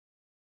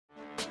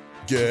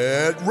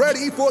Get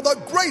ready for the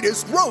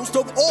greatest roast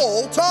of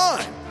all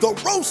time, the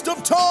Roast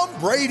of Tom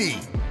Brady,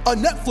 a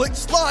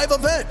Netflix live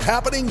event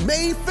happening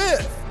May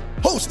 5th.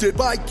 Hosted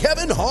by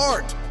Kevin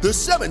Hart, the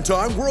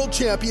 7-time world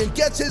champion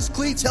gets his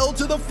cleats held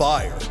to the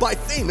fire by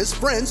famous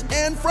friends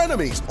and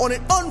frenemies on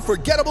an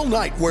unforgettable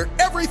night where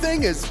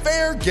everything is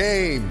fair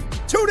game.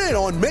 Tune in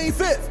on May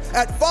 5th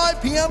at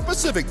 5 p.m.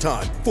 Pacific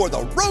time for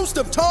the Roast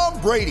of Tom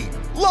Brady,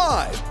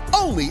 live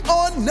only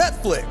on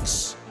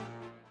Netflix.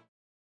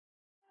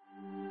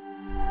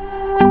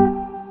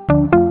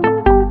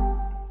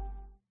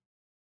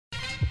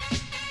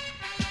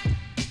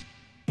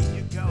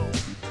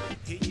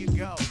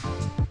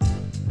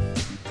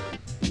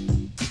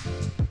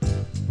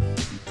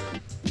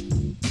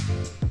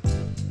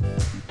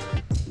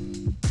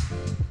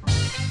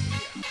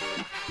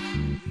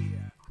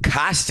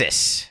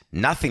 Costas.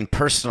 Nothing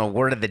personal.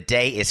 Word of the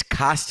day is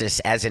Costas,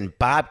 as in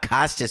Bob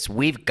Costas.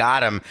 We've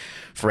got him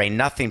for a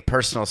nothing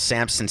personal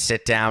Samson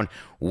sit down.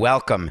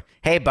 Welcome.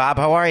 Hey, Bob,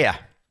 how are you?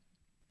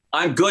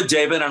 I'm good,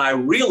 David, and I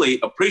really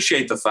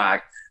appreciate the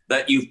fact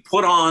that you've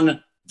put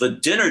on the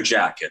dinner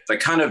jacket, the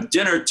kind of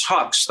dinner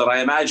tux that I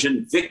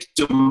imagine Vic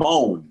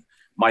Damone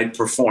might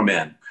perform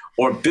in,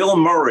 or Bill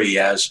Murray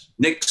as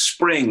Nick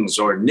Springs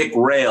or Nick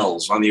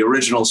Rales on the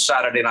original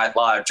Saturday Night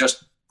Live,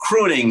 just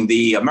crooning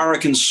the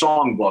American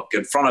songbook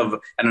in front of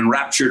an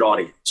enraptured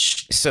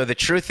audience. So the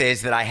truth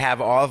is that I have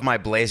all of my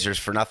blazers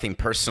for nothing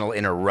personal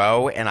in a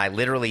row, and I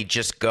literally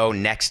just go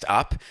next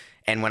up.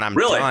 And when I'm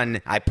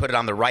done, I put it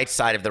on the right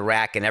side of the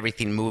rack, and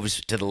everything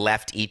moves to the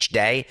left each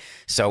day.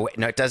 So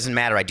no, it doesn't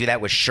matter. I do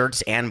that with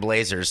shirts and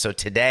blazers. So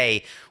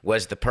today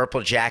was the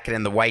purple jacket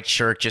and the white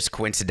shirt, just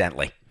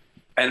coincidentally.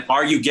 And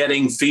are you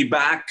getting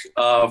feedback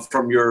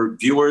from your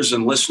viewers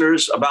and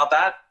listeners about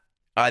that?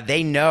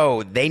 They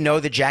know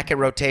the jacket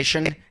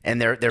rotation,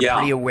 and they're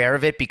pretty aware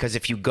of it, because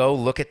if you go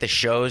look at the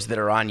shows that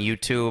are on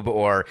YouTube,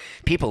 or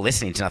people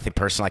listening to Nothing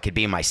Personal, I could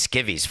be in my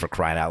skivvies for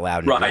crying out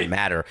loud, and it doesn't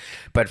matter.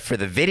 But for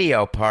the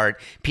video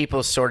part,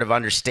 people sort of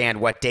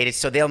understand what date it is.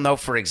 So they'll know,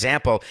 for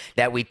example,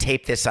 that we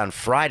tape this on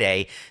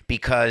Friday,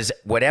 because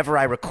whatever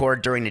I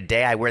record during the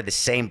day, I wear the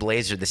same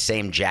blazer, the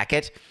same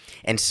jacket.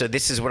 And so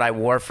this is what I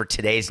wore for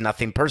today's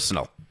Nothing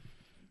Personal.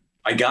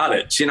 I got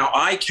it. So,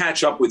 I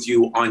catch up with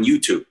you on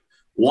YouTube.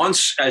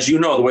 Once, as you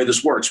know, the way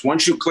this works,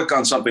 once you click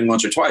on something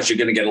once or twice, you're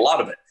going to get a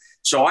lot of it.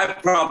 So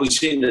I've probably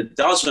seen a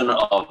dozen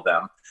of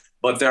them,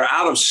 but they're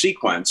out of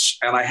sequence,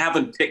 and I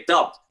haven't picked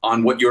up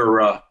on what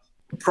your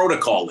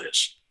protocol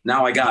is.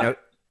 Now I got it.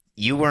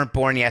 You weren't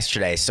born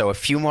yesterday, so a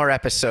few more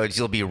episodes,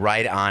 you'll be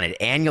right on it.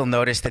 And you'll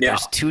notice that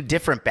there's two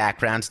different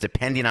backgrounds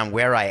depending on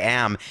where I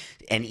am.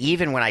 And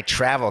even when I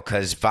travel,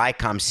 because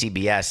Viacom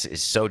CBS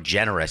is so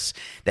generous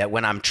that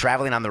when I'm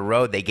traveling on the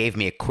road, they gave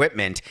me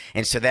equipment.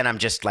 And so then I'm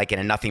just like in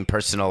a Nothing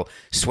Personal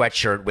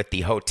sweatshirt with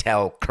the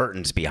hotel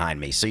curtains behind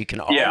me. So you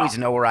can always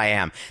know where I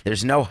am.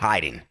 There's no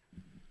hiding.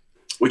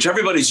 Which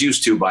everybody's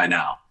used to by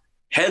now.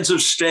 Heads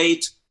of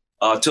state,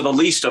 to the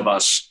least of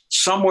us,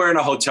 somewhere in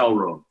a hotel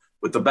room,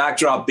 with the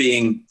backdrop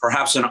being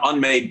perhaps an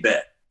unmade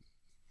bed.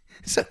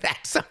 So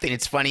that's something,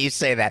 it's funny you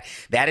say that.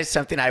 That is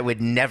something I would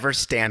never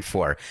stand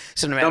for.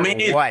 So no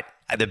matter what,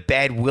 the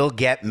bed will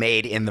get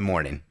made in the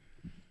morning.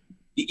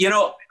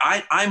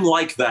 I'm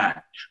like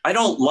that. I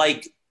don't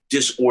like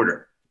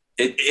disorder.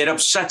 It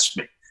upsets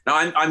me. Now,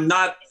 I'm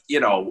not,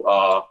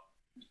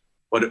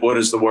 what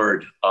is the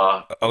word?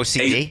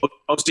 OCD?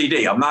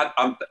 OCD. I'm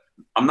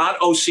not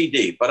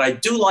OCD, but I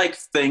do like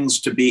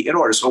things to be in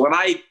order. So when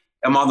I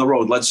am on the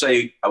road, let's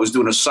say I was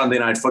doing a Sunday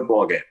night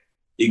football game,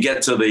 you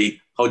get to the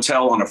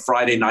hotel on a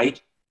Friday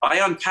night, I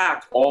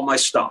unpack all my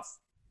stuff.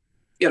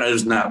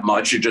 There's not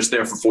much. You're just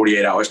there for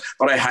 48 hours.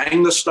 But I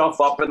hang the stuff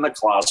up in the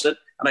closet,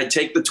 and I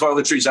take the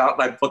toiletries out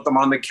and I put them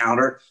on the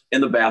counter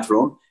in the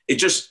bathroom. It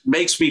just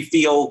makes me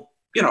feel,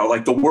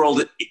 like the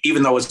world,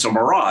 even though it's a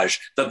mirage,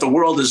 that the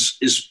world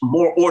is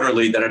more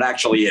orderly than it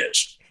actually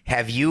is.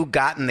 Have you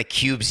gotten the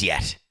cubes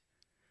yet?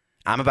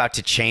 I'm about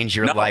to change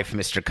your life,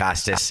 Mr.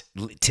 Costas.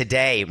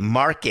 Today,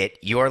 mark it.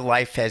 Your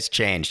life has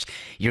changed.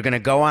 You're going to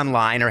go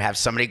online, or have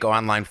somebody go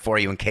online for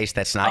you in case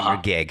that's not your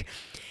gig.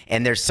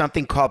 And there's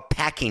something called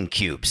packing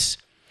cubes.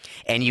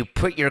 And you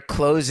put your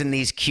clothes in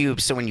these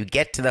cubes. So when you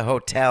get to the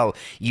hotel,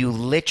 you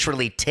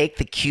literally take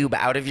the cube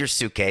out of your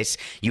suitcase.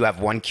 You have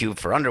one cube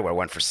for underwear,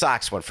 one for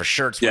socks, one for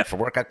shirts, one for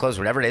workout clothes,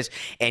 whatever it is.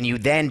 And you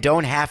then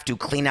don't have to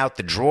clean out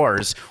the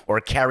drawers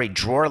or carry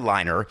drawer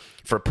liner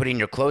for putting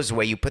your clothes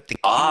away. You put the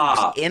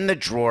cubes in the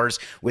drawers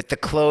with the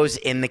clothes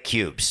in the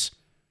cubes.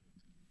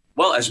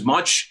 Well, as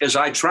much as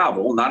I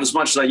travel, not as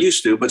much as I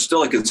used to, but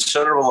still a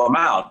considerable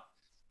amount,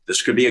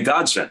 this could be a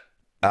godsend.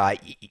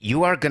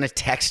 You are going to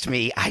text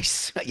me.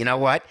 You know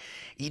what?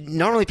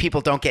 Normally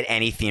people don't get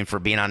anything for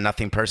being on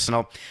Nothing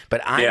Personal,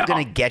 but I'm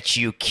going to get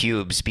you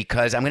cubes,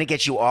 because I'm going to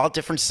get you all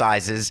different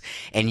sizes,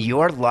 and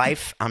your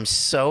life, I'm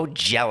so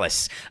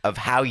jealous of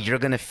how you're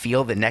going to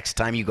feel the next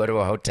time you go to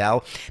a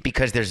hotel,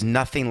 because there's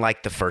nothing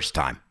like the first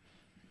time.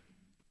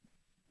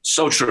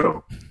 So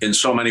true in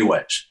so many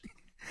ways.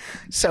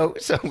 So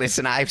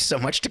listen, I have so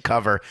much to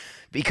cover.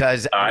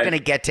 because I'm going to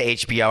get to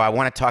HBO. I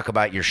want to talk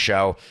about your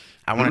show.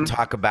 I want to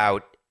talk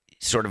about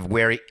sort of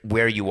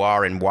where you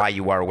are and why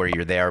you are where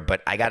you're there.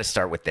 But I got to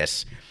start with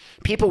this.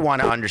 People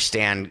want to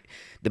understand,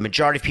 the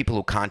majority of people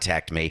who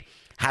contact me,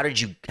 how did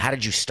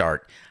you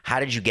start? How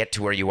did you get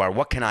to where you are?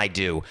 What can I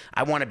do?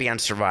 I want to be on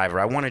Survivor.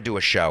 I want to do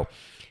a show.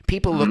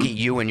 People look at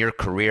you and your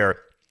career,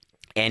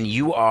 and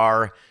you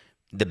are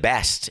the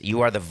best.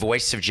 You are the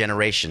voice of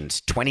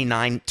generations.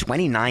 29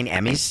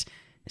 Emmys.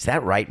 Is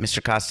that right,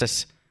 Mr.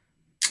 Costas?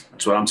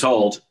 That's what I'm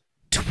told.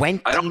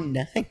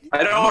 29?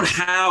 I don't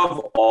have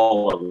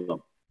all of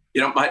them.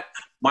 You know,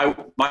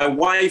 my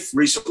wife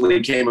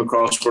recently came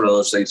across one of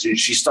those things, and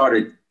she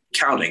started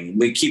counting.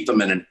 We keep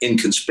them in an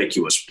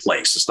inconspicuous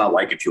place. It's not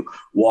like if you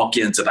walk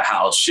into the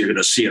house, you're going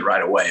to see it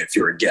right away if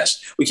you're a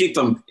guest. We keep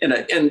them in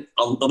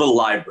a little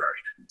library.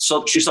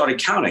 So she started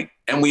counting,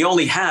 and we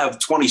only have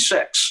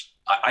 26.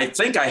 I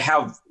think I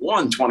have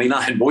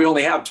 29, but we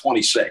only have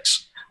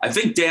 26. I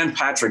think Dan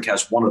Patrick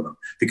has one of them,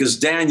 because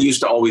Dan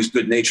used to always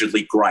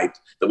good-naturedly gripe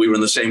that we were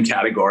in the same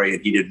category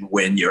and he didn't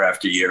win year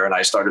after year. And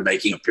I started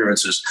making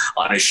appearances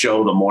on his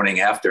show the morning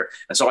after.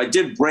 And so I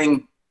did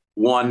bring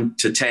one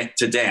to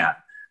Dan,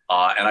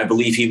 and I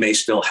believe he may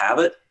still have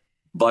it.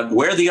 But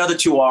where the other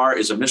two are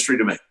is a mystery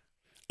to me.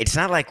 It's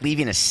not like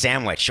leaving a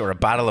sandwich or a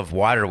bottle of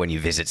water when you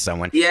visit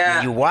someone. Yeah.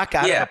 When you walk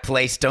out of a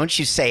place, don't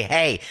you say,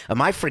 hey,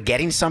 am I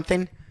forgetting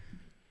something?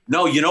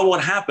 No, you know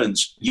what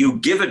happens? You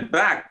give it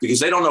back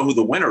because they don't know who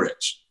the winner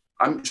is.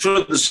 I'm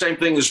sure the same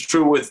thing is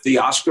true with the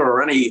Oscar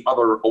or any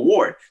other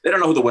award. They don't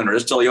know who the winner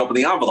is till you open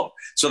the envelope.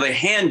 So they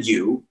hand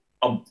you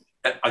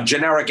a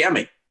generic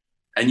Emmy,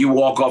 and you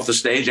walk off the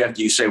stage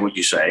after you say what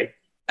you say.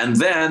 And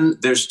then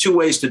there's two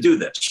ways to do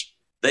this.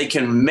 They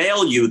can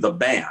mail you the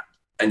band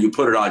and you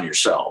put it on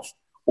yourself,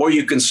 or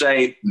you can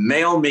say,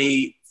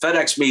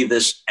 FedEx me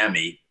this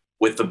Emmy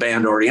with the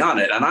band already on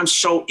it. And I'm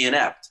so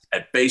inept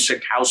at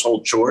basic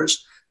household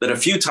chores that a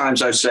few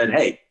times I've said,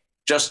 hey,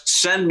 just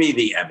send me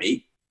the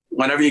Emmy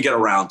whenever you get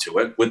around to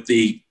it with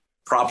the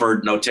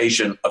proper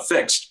notation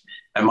affixed.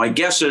 And my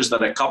guess is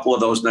that a couple of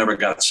those never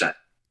got sent.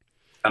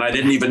 And I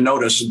didn't even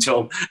notice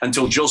until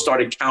Jill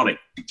started counting.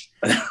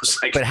 And I was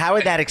like, but how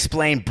would that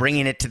explain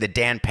bringing it to the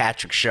Dan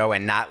Patrick show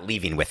and not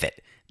leaving with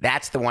it?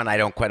 That's the one I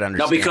don't quite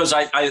understand. No, because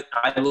I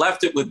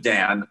left it with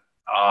Dan,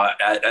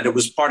 and it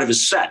was part of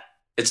his set.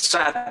 It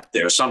sat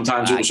there.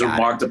 Sometimes it was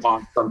remarked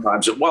upon,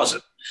 sometimes it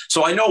wasn't.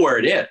 So I know where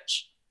it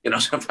is. You know,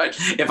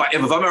 if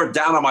I'm ever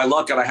down on my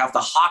luck and I have to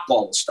hawk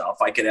all the stuff,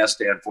 I can ask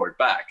Dan for it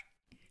back.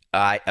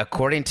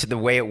 According to the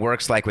way it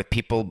works, like with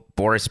people,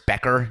 Boris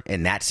Becker,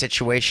 in that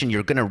situation,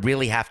 you're going to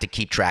really have to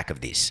keep track of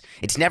these.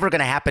 It's never going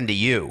to happen to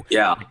you.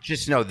 Yeah.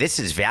 Just know this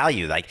is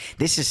value. Like,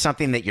 this is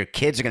something that your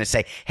kids are going to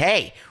say,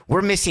 hey,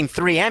 we're missing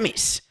 3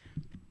 Emmys.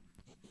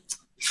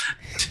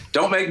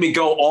 Don't make me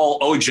go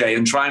all OJ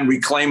and try and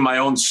reclaim my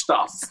own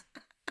stuff.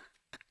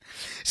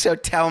 So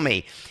tell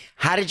me,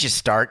 how did you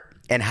start?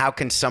 And how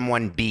can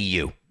someone be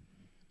you?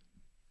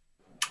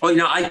 Well, you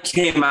know, I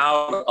came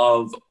out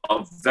of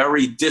a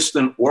very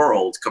distant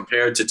world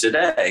compared to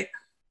today.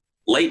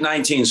 Late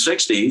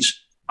 1960s,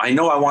 I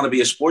know I want to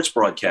be a sports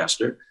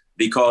broadcaster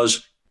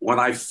because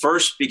when I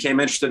first became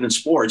interested in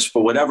sports,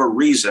 for whatever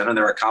reason, and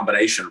there are a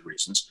combination of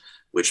reasons,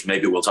 which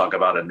maybe we'll talk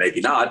about and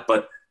maybe not,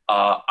 but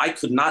I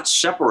could not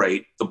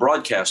separate the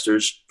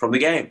broadcasters from the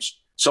games.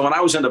 So when I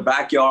was in the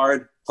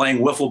backyard playing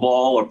wiffle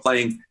ball or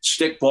playing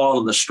stickball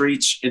in the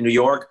streets in New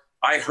York,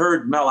 I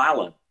heard Mel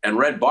Allen and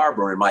Red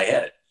Barber in my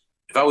head.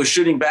 If I was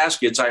shooting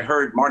baskets, I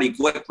heard Marty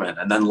Glickman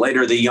and then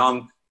later the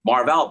young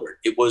Marv Albert.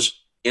 It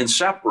was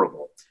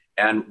inseparable.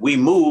 And we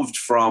moved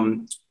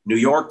from New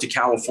York to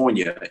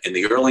California in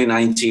the early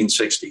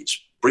 1960s,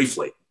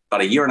 briefly,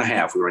 about a year and a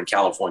half, we were in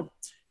California.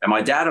 And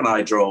my dad and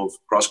I drove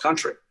cross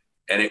country,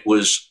 and it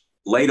was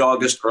late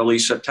August, early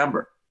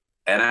September.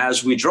 And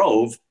as we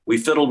drove, we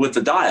fiddled with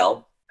the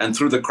dial, and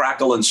through the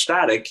crackle and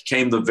static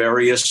came the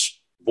various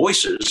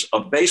voices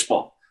of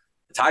baseball.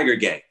 The Tiger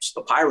games,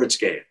 the Pirates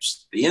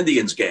games, the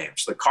Indians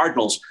games, the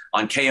Cardinals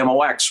on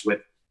KMOX with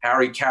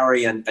Harry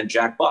Carey and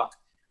Jack Buck.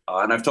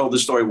 And I've told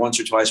this story once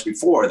or twice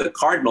before. The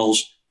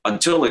Cardinals,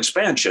 until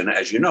expansion,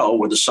 as you know,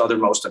 were the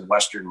southernmost and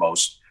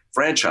westernmost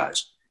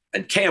franchise.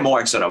 And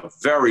KMOX had a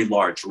very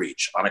large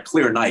reach. On a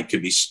clear night,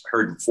 could be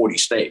heard in 40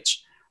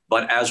 states.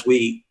 But as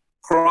we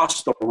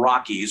crossed the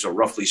Rockies, or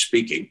roughly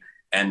speaking,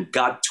 and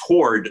got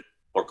toward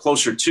or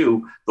closer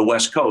to the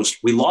West Coast,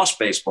 we lost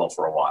baseball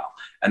for a while.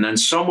 And then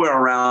somewhere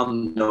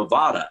around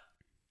Nevada,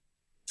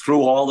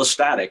 through all the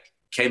static,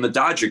 came the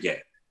Dodger game.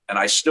 And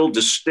I still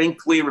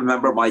distinctly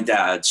remember my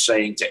dad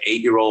saying to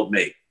 8-year-old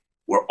me,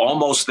 we're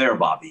almost there,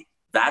 Bobby.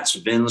 That's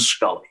Vin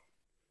Scully.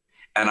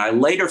 And I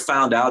later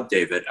found out,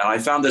 David, and I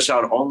found this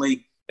out it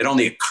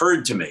only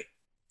occurred to me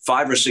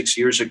 5 or 6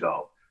 years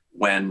ago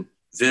when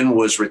Vin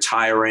was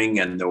retiring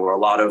and there were a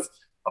lot of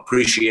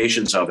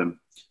appreciations of him.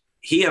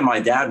 He and my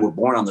dad were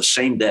born on the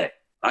same day,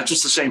 not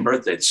just the same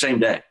birthday, the same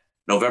day,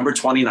 November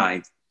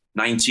 29th,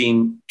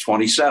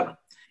 1927.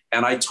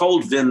 And I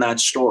told Vin that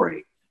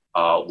story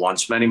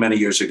once, many, many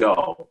years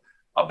ago,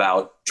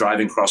 about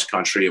driving cross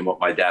country and what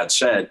my dad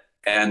said.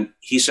 And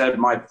he said,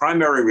 my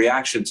primary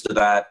reaction to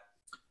that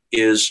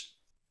is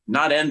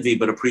not envy,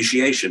 but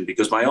appreciation,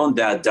 because my own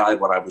dad died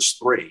when I was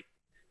 3,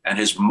 and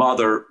his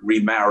mother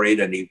remarried,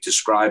 and he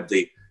described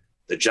the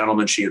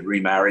gentleman she had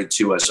remarried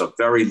to as a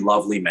very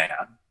lovely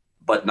man,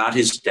 but not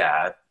his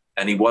dad.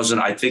 And he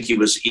wasn't, I think he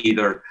was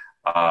either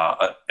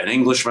an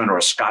Englishman or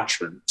a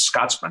Scotsman,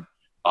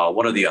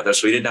 one or the other.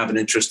 So he didn't have an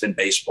interest in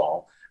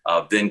baseball.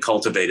 Vin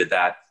cultivated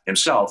that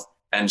himself.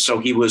 And so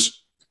he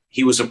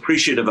was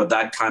appreciative of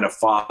that kind of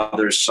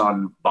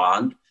father-son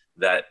bond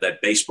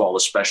that baseball,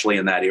 especially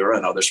in that era,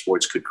 and other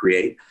sports could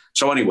create.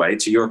 So anyway,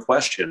 to your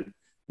question,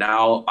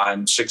 now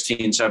I'm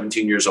 16,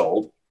 17 years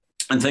old,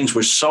 and things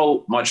were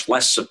so much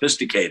less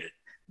sophisticated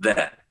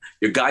then.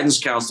 Your guidance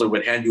counselor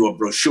would hand you a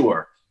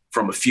brochure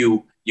from a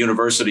few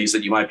universities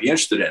that you might be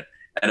interested in.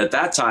 And at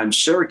that time,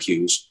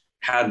 Syracuse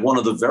had one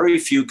of the very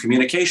few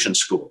communication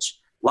schools.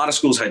 A lot of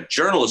schools had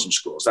journalism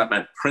schools. That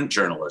meant print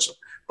journalism.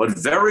 But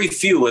very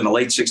few in the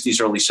late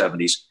 60s, early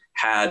 70s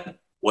had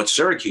what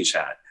Syracuse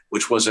had,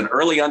 which was an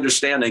early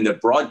understanding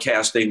that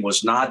broadcasting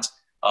was not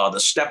the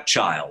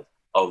stepchild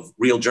of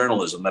real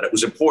journalism, that it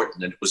was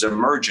important and it was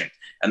emerging.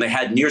 And they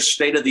had near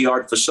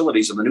state-of-the-art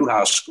facilities in the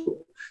Newhouse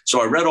School.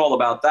 So I read all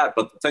about that.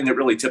 But the thing that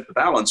really tipped the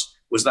balance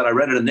was that I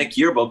read in a Nick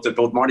yearbook that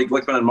both Marty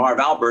Glickman and Marv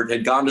Albert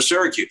had gone to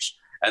Syracuse.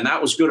 And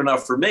that was good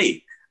enough for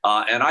me.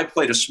 And I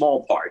played a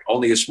small part,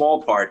 only a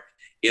small part,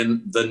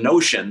 in the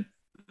notion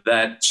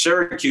that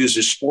Syracuse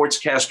is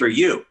Sportscaster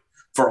U.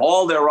 For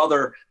all their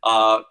other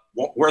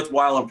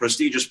worthwhile and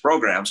prestigious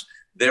programs,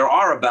 there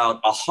are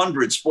about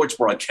 100 sports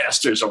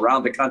broadcasters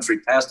around the country,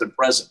 past and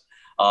present,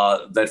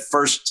 that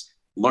first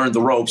learned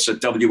the ropes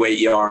at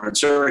WAER in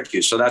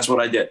Syracuse. So that's what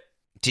I did.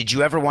 Did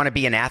you ever want to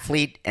be an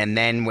athlete? And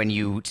then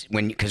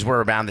because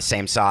we're around the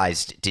same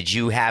size, did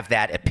you have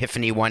that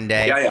epiphany one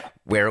day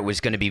where it was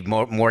going to be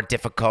more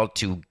difficult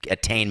to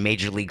attain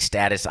major league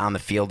status on the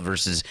field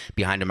versus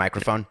behind a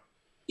microphone?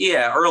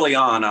 Yeah, early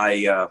on,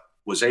 I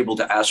was able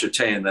to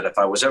ascertain that if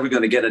I was ever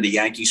going to get into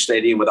Yankee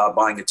Stadium without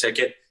buying a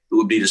ticket, it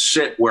would be to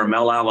sit where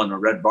Mel Allen or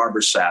Red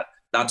Barber sat,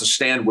 not to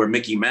stand where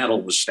Mickey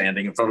Mantle was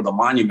standing in front of the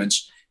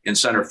monuments in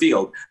center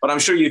field. But I'm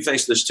sure you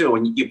face this too,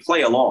 and you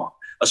play along,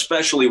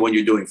 especially when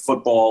you're doing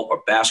football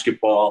or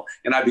basketball.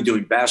 And I'd be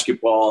doing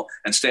basketball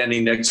and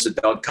standing next to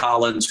Doug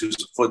Collins, who's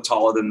a foot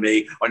taller than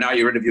me, or now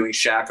you're interviewing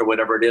Shaq or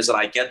whatever it is, and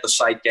I get the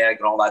sight gag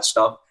and all that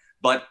stuff.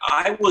 But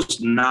I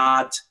was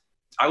not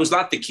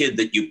the kid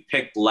that you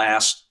picked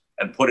last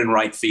and put in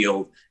right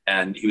field,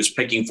 and he was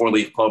picking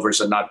 4-leaf clovers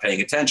and not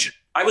paying attention.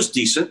 I was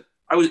decent.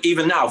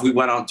 Even now, if we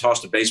went out and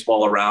tossed a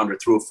baseball around or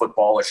threw a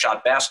football or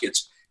shot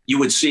baskets, you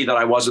would see that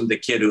I wasn't the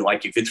kid who,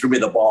 like, if you threw me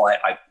the ball,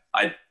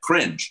 I'd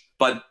cringe.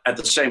 But at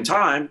the same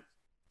time,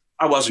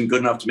 I wasn't good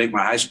enough to make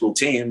my high school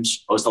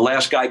teams. I was the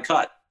last guy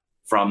cut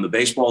from the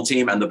baseball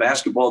team and the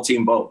basketball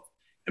team both.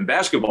 In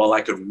basketball,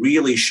 I could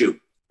really shoot,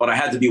 but I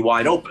had to be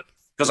wide open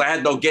because I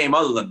had no game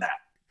other than that.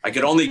 I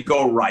could only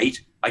go right.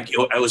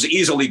 I was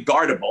easily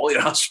guardable.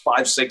 I was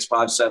 5'6",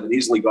 5'7",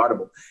 easily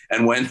guardable.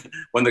 And when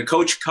the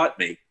coach cut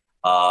me,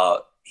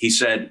 he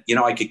said,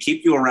 I could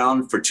keep you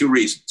around for 2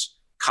 reasons: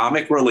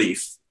 comic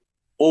relief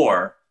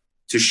or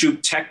to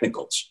shoot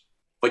technicals.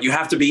 But you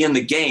have to be in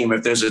the game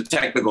if there's a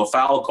technical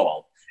foul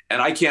call.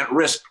 And I can't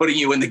risk putting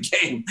you in the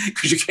game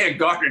because you can't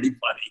guard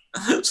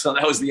anybody. So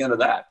that was the end of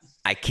that.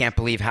 I can't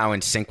believe how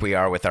in sync we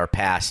are with our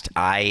past.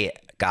 I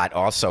got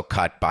also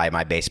cut by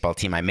my baseball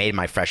team. I made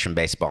my freshman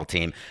baseball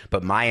team,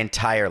 but my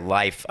entire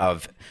life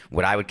of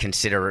what I would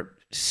consider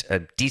a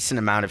decent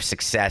amount of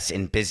success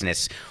in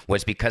business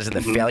was because of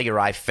the failure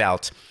I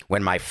felt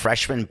when my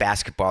freshman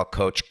basketball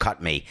coach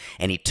cut me.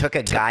 And he took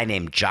a guy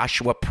named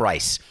Joshua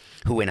Price,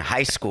 who in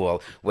high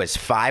school was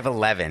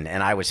 5'11",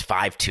 and I was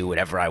 5'2",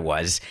 whatever I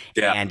was.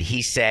 Yeah. And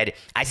I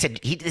said,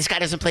 this guy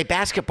doesn't play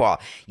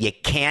basketball. You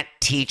can't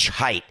teach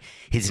height.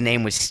 His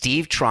name was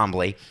Steve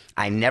Trombley.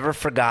 I never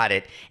forgot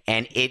it.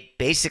 And it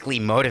basically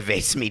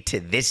motivates me to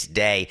this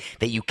day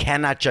that you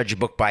cannot judge a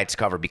book by its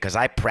cover, because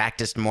I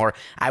practiced more.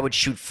 I would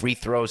shoot free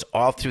throws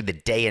all through the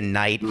day and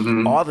night.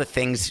 All the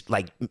things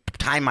like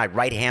tying my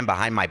right hand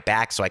behind my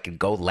back so I could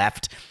go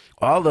left.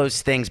 All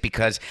those things,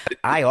 because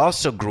I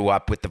also grew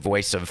up with the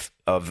voice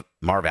of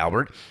Marv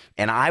Albert,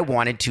 and I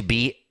wanted to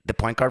be the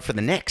point guard for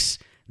the Knicks.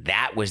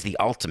 That was the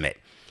ultimate,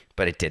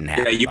 but it didn't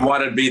happen. Yeah, you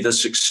wanted to be the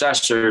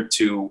successor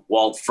to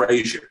Walt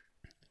Frazier.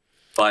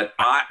 But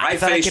I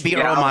thought it could be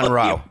Earl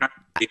Monroe.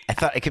 I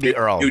thought it could be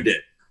Earl. You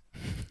did.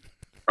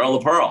 Earl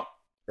of Pearl.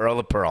 Earl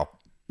of Pearl.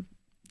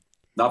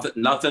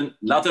 Nothing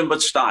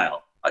but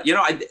style.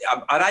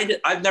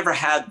 I've never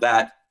had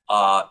that,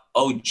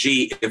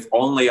 if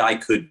only I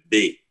could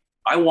be.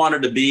 I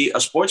wanted to be a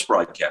sports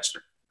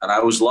broadcaster, and I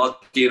was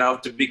lucky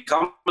enough to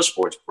become a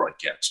sports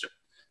broadcaster.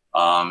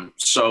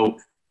 So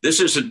this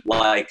isn't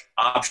like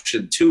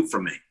option 2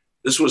 for me.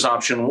 This was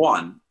option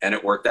 1, and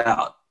it worked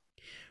out.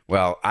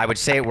 Well, I would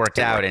say it worked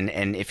out,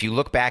 and if you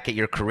look back at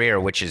your career,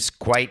 which is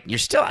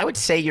I would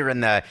say you're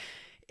in the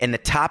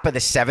top of the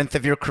 7th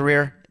of your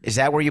career. Is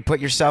that where you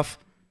put yourself?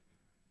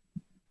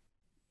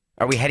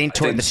 Are we heading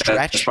toward the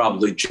stretch? That's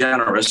probably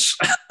generous.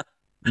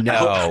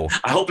 No.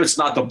 I hope it's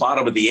not the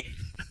bottom of the eighth.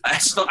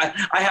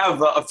 I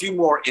have a few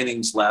more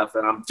innings left,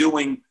 and I'm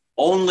doing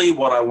only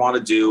what I want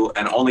to do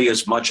and only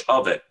as much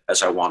of it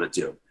as I want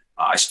to do.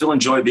 I still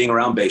enjoy being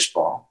around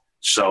baseball.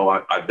 So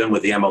I've been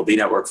with the MLB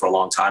Network for a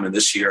long time. And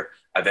this year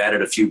I've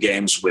added a few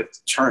games with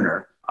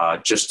Turner.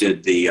 Just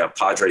did the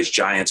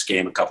Padres-Giants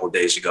game a couple of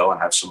days ago and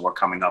have some more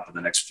coming up in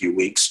the next few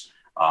weeks.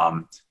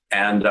 And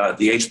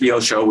the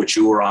HBO show, which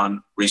you were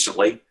on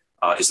recently,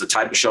 is the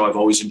type of show I've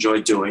always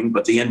enjoyed doing,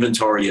 but the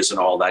inventory isn't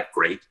all that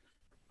great.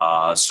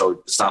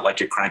 So it's not like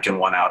you're cranking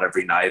one out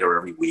every night or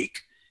every week.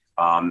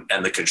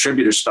 And the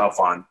contributor stuff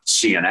on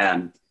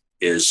CNN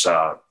is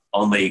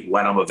only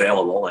when I'm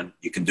available, and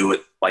you can do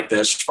it like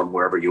this from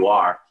wherever you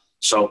are.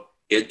 So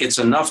it's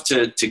enough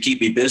to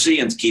keep me busy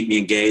and to keep me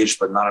engaged,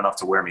 but not enough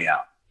to wear me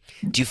out.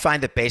 Do you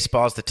find that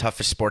baseball is the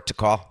toughest sport to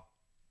call?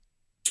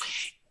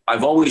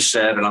 I've always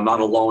said, and I'm not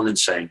alone in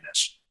saying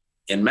this,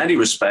 in many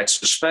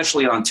respects,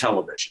 especially on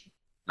television,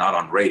 not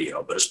on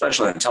radio, but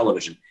especially on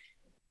television,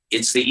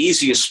 it's the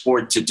easiest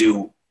sport to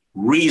do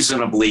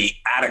reasonably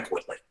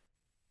adequately,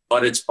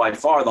 but it's by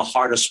far the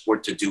hardest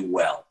sport to do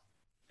well,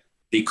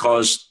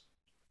 because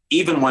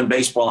even when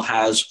baseball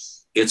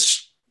has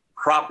its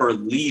proper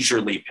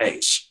leisurely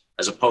pace,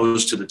 as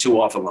opposed to the too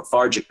often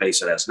lethargic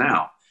pace it has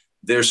now,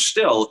 there's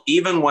still,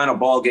 even when a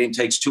ball game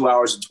takes 2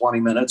 hours and 20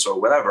 minutes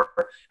or whatever,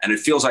 and it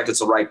feels like it's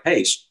the right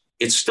pace,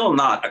 it's still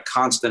not a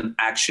constant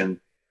action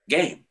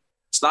game.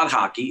 It's not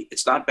hockey.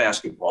 It's not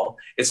basketball.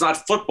 It's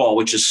not football,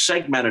 which is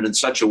segmented in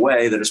such a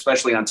way that,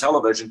 especially on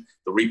television,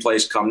 the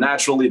replays come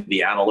naturally.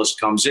 The analyst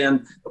comes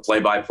in, the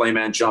play-by-play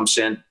man jumps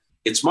in.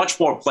 It's much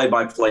more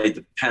play-by-play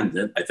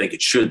dependent. I think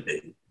it should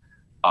be.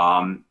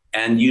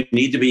 And you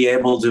need to be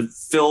able to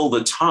fill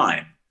the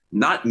time,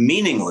 not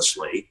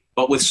meaninglessly,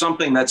 but with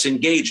something that's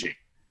engaging,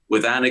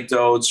 with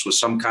anecdotes, with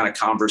some kind of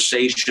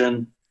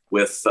conversation,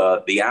 with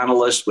the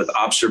analyst, with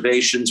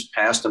observations,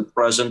 past and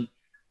present.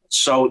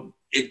 So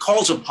it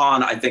calls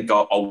upon, I think,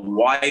 a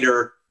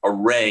wider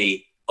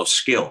array of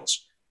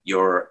skills.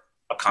 You're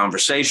a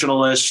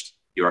conversationalist,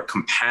 you're a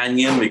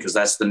companion, because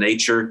that's the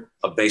nature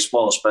of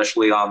baseball,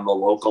 especially on the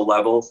local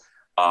level.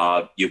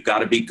 You've got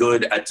to be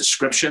good at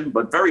description,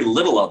 but very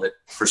little of it,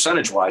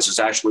 percentage-wise, is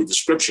actually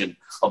description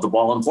of the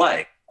ball in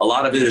play. A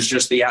lot of it is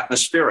just the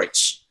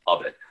atmospherics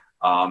of it.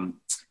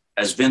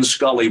 As Vin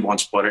Scully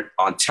once put it,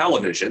 on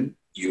television,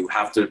 you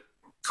have to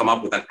come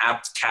up with an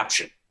apt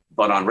caption.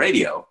 But on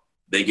radio,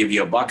 they give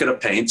you a bucket of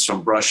paint,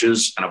 some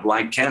brushes, and a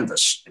blank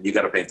canvas, and you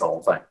got to paint the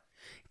whole thing.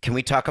 Can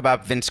we talk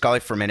about Vin Scully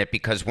for a minute?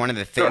 Because one of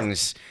the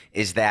things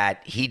is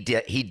that he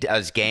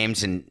does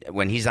games, and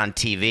when he's on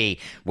TV,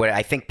 what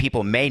I think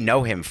people may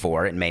know him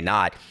for and may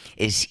not,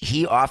 is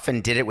he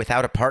often did it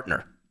without a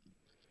partner.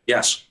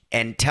 Yes.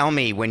 And tell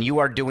me, when you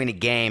are doing a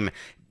game,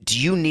 do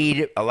you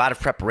need a lot of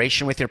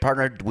preparation with your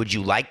partner? Would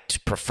you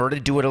prefer to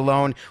do it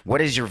alone?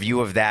 What is your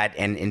view of that,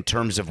 and in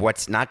terms of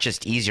what's not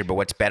just easier, but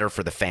what's better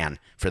for the fan,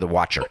 for the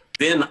watcher?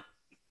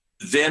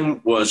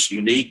 Vin was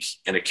unique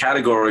in a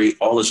category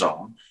all his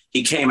own.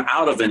 He came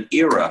out of an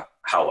era,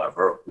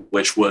 however,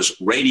 which was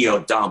radio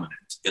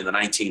dominant in the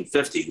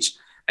 1950s.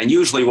 And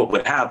usually what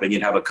would happen,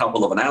 you'd have a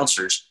couple of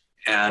announcers,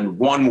 and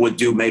one would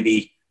do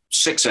maybe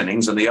 6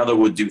 innings and the other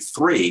would do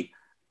 3.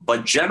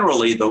 But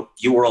generally,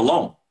 you were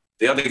alone.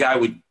 The other guy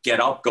would get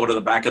up, go to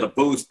the back of the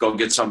booth, go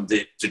get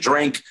something to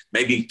drink,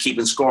 maybe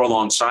keeping score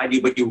alongside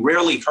you, but you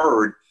rarely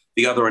heard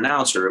the other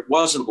announcer. It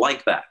wasn't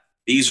like that.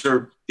 These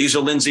are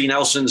Lindsey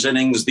Nelson's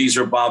innings. These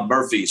are Bob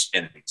Murphy's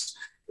innings.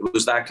 It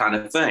was that kind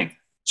of thing.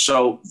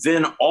 So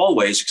Vin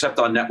always, except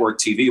on network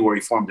TV, where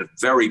he formed a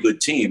very good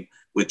team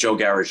with Joe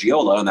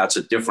Garagiola, and that's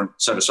a different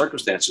set of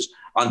circumstances,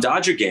 on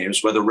Dodger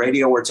games, whether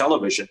radio or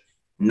television,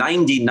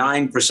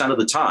 99% of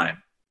the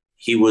time,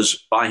 he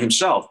was by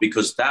himself,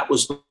 because that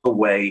was the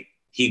way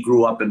he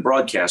grew up in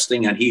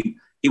broadcasting. And he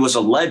was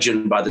a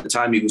legend by the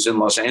time he was in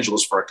Los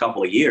Angeles for a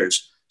couple of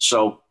years.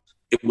 So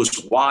it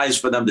was wise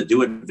for them to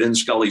do it Vin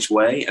Scully's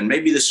way. And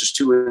maybe this is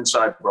too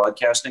inside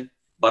broadcasting,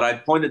 but I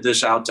pointed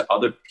this out to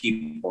other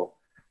people,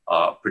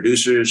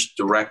 producers,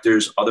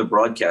 directors, other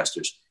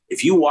broadcasters.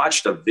 If you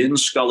watched a Vin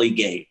Scully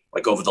game,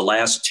 like over the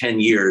last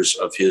 10 years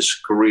of his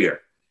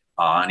career,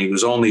 and he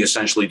was only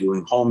essentially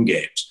doing home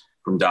games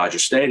from Dodger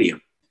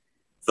Stadium,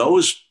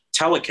 those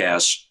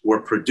telecasts were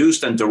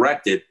produced and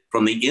directed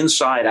from the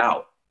inside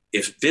out.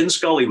 If Vin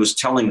Scully was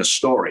telling a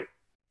story,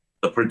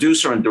 the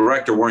producer and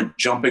director weren't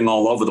jumping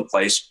all over the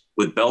place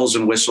with bells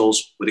and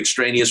whistles, with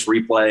extraneous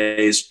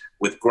replays,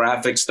 with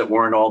graphics that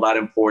weren't all that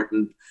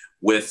important,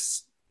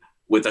 with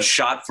a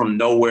shot from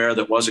nowhere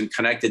that wasn't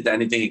connected to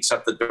anything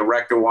except the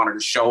director wanted to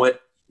show it.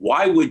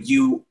 Why would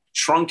you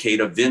truncate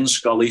a Vin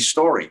Scully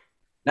story?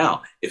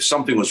 Now, if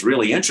something was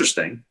really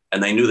interesting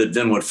and they knew that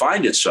Vin would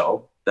find it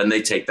so, then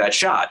they take that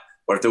shot.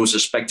 Or if there was a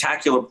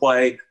spectacular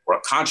play or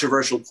a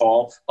controversial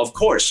call, of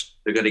course,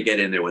 they're going to get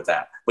in there with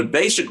that. But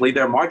basically,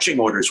 their marching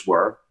orders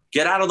were,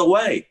 get out of the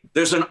way.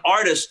 There's an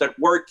artist that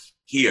worked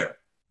here,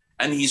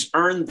 and he's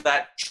earned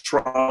that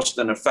trust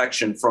and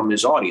affection from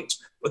his audience.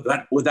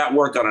 Would that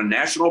work on a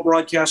national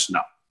broadcast?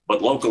 No.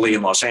 But locally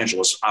in Los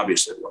Angeles,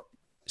 obviously it would.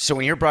 So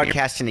when you're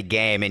broadcasting a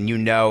game and you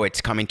know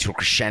it's coming to a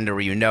crescendo,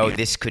 or you know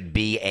this could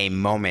be a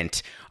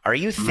moment, are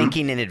you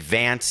thinking in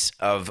advance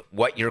of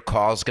what your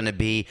call is going to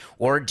be,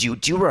 or do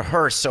you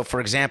rehearse? So,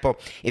 for example,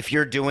 if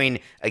you're doing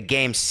a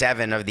Game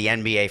 7 of the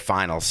NBA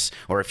Finals,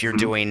 or if you're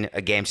doing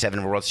a Game 7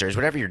 of the World Series,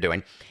 whatever you're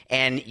doing,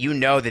 and you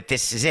know that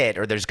this is it,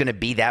 or there's going to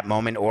be that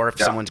moment, or if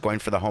someone's going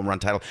for the home run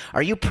title,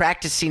 are you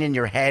practicing in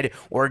your head,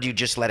 or do you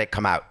just let it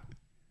come out?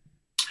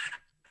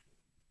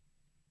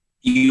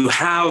 You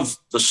have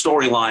the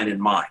storyline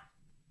in mind.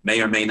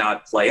 May or may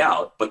not play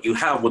out, but you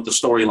have what the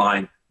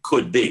storyline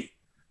could be.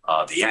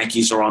 The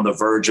Yankees are on the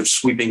verge of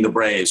sweeping the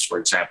Braves, for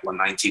example, in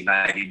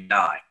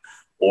 1999,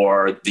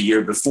 or the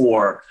year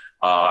before.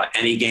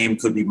 Any game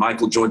could be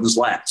Michael Jordan's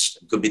last.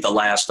 It could be the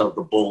last of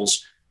the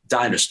Bulls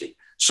dynasty.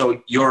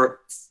 So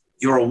you're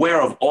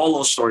aware of all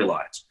those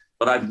storylines,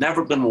 but I've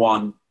never been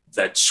one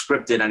that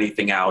scripted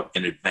anything out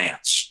in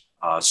advance.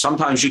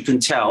 Sometimes you can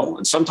tell,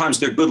 and sometimes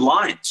they're good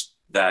lines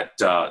that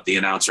the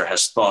announcer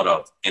has thought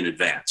of in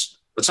advance.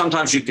 But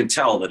sometimes you can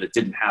tell that it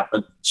didn't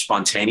happen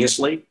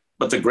spontaneously.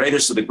 But the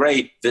greatest of the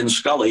great, Vin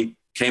Scully,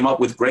 came up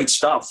with great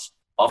stuff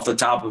off the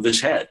top of his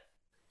head.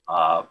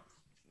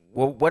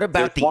 Well, what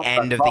about the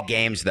end of the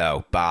games,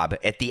 though, Bob?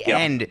 At the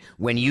end,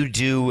 when you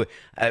do,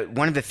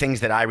 one of the things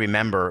that I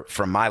remember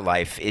from my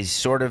life is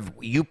sort of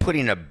you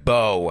putting a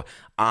bow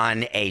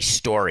on a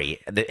story.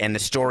 And the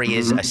story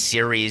is a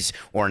series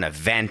or an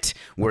event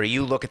where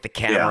you look at the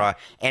camera.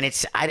 And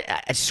it's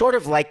I sort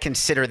of like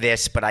consider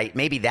this, but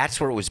maybe that's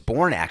where it was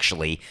born,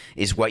 actually,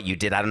 is what you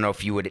did. I don't know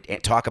if you would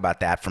talk about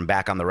that from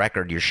Back on the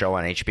Record, your show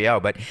on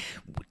HBO. But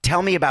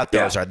tell me about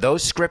those. Are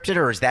those scripted,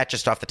 or is that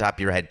just off the top of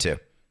your head, too?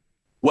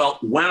 Well,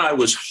 when I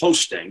was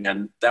hosting,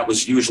 and that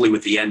was usually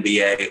with the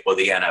NBA or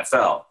the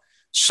NFL,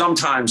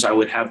 sometimes I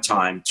would have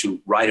time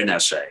to write an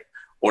essay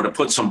or to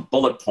put some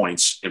bullet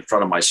points in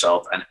front of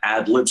myself and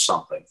ad-lib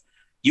something.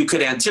 You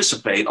could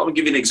anticipate, I'll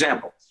give you an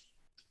example.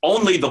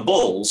 Only the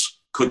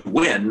Bulls could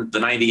win the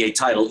 98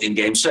 title in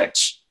Game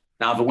 6.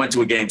 Now, if it went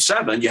to a Game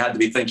 7, you had to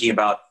be thinking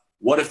about,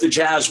 what if the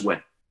Jazz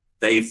win?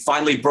 They've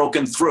finally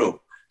broken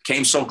through.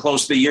 Came so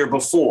close the year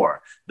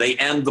before. They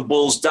end the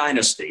Bulls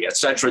dynasty, et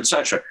cetera, et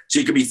cetera. So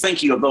you could be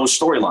thinking of those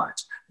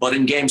storylines. But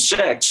in Game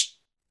 6,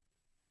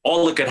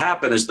 all that could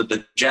happen is that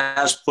the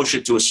Jazz push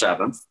it to a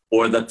 7th,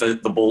 or that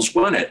the Bulls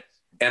win it.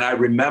 And I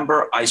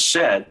remember I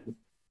said,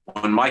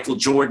 when Michael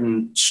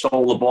Jordan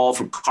stole the ball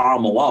from Karl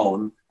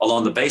Malone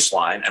along the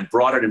baseline and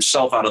brought it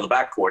himself out of the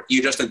backcourt,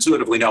 you just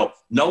intuitively know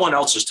no one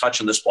else is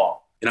touching this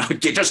ball. You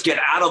just get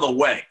out of the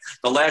way.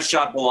 The last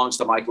shot belongs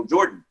to Michael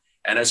Jordan.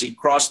 And as he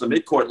crossed the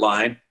midcourt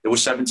line, there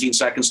was 17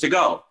 seconds to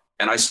go.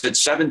 And I said,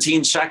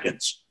 17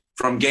 seconds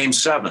from Game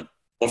 7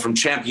 or from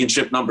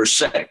championship number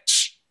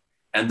 6.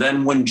 And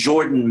then when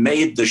Jordan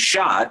made the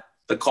shot,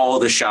 the call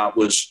of the shot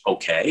was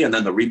okay. And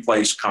then the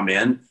replays come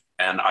in,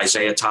 and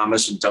Isaiah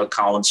Thomas and Doug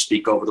Collins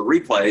speak over the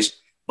replays.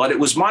 But it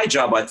was my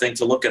job, I think,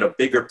 to look at a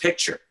bigger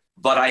picture.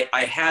 But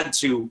I had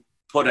to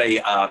put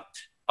a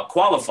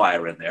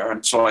qualifier in there.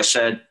 And so I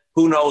said,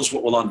 who knows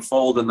what will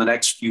unfold in the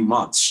next few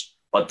months?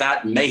 But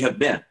that may have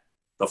been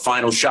the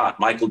final shot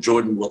Michael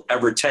Jordan will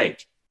ever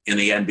take in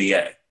the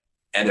NBA.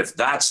 And if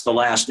that's the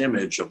last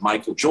image of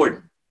Michael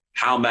Jordan,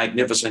 how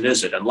magnificent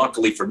is it? And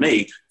luckily for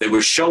me, they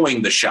were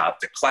showing the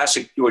shot, the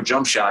classic pure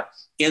jump shot,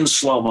 in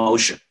slow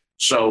motion.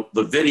 So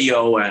the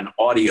video and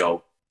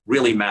audio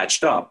really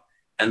matched up.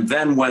 And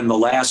then when the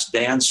Last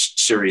Dance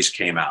series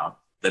came out,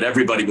 that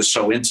everybody was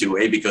so into,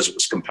 A, because it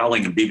was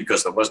compelling, and B,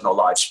 because there was no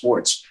live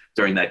sports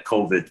during that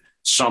COVID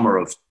summer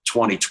of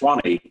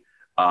 2020,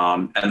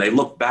 and they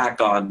look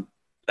back on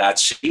that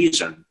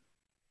season,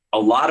 a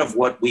lot of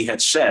what we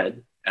had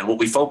said and what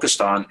we focused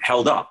on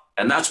held up.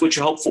 And that's what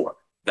you hope for,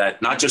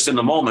 that not just in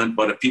the moment,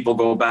 but if people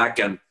go back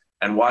and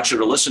watch it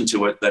or listen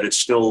to it, that it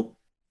still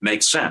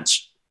makes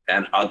sense.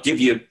 And I'll give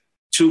you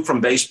two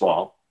from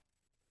baseball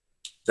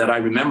that I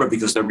remember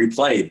because they're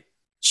replayed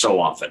so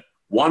often.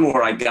 One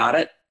where I got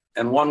it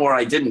and one where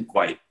I didn't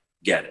quite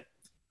get it.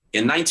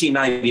 In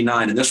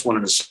 1999, and this one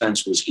in a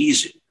sense was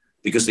easy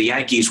because the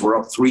Yankees were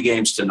up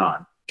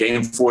 3-0.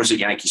 Game 4 is at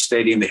Yankee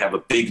Stadium. They have a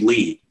big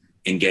lead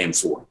in Game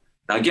 4.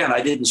 Now, again,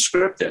 I didn't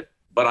script it,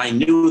 but I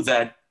knew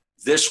that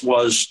this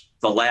was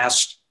the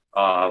last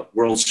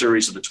World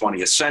Series of the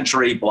 20th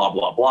century, blah,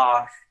 blah,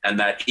 blah, and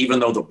that even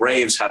though the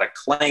Braves had a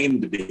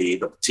claim to be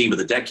the team of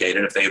the decade,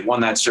 and if they had won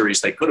that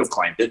series, they could have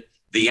claimed it,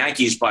 the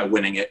Yankees, by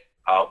winning it,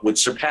 would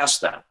surpass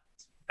them.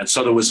 And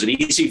so there was an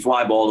easy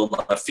fly ball to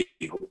left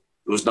field.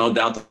 There was no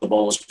doubt that the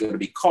ball was going to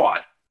be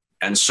caught.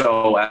 And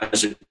so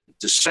as it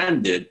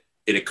descended,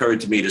 it occurred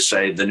to me to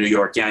say the New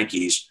York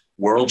Yankees,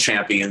 world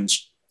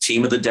champions,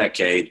 team of the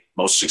decade,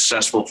 most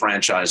successful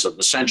franchise of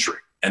the century.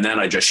 And then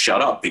I just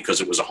shut up because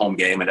it was a home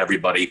game and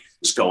everybody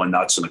was going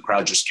nuts and the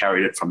crowd just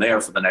carried it from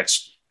there for the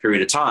next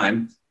period of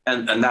time.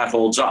 And that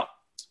holds up.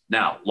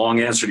 Now, long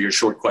answer to your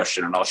short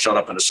question, and I'll shut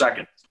up in a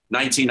second.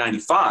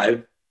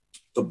 1995,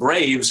 the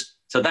Braves,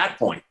 to that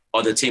point,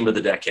 are the team of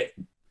the decade.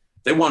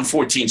 They won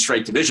 14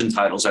 straight division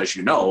titles, as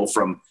you know,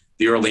 from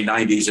the early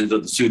 90s into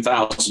the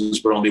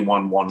 2000s, but only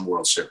won one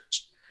World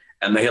Series.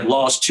 And they had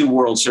lost 2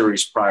 World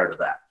Series prior to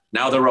that.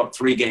 Now they're up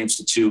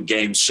 3-2,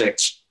 game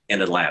 6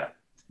 in Atlanta.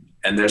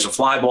 And there's a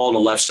fly ball to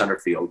left center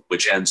field,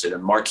 which ends it,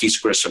 and Marquise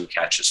Grissom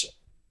catches it.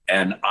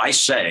 And I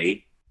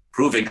say,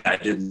 proving I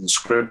didn't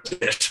script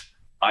it,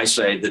 I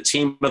say the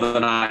team of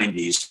the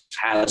 90s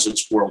has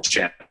its world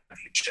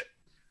championship.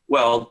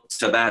 Well,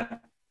 to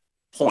that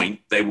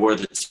point, they were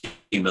the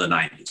team of the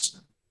 90s.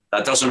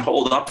 That doesn't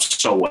hold up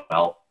so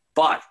well,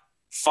 but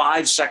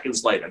 5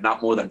 seconds later,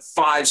 not more than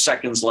 5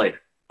 seconds later,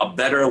 a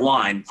better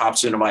line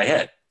pops into my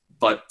head.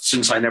 But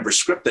since I never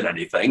scripted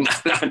anything,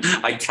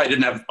 I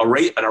didn't have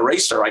an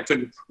eraser. I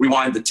couldn't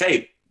rewind the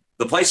tape.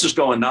 The place is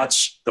going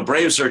nuts. The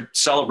Braves are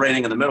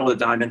celebrating in the middle of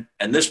the diamond,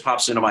 and this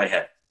pops into my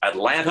head.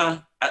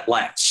 Atlanta at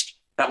last.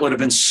 That would have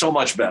been so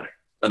much better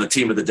than the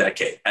team of the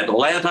decade.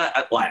 Atlanta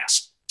at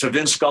last. To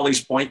Vince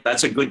Scully's point,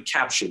 that's a good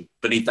caption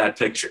beneath that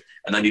picture.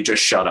 And then you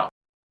just shut up.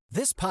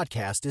 This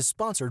podcast is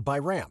sponsored by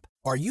Ramp.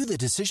 Are you the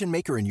decision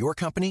maker in your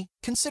company?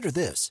 Consider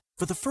this.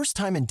 For the first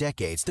time in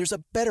decades, there's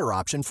a better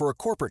option for a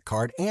corporate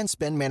card and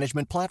spend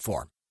management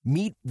platform.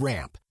 Meet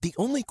Ramp, the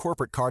only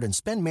corporate card and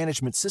spend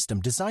management system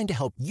designed to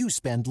help you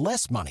spend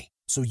less money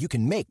so you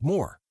can make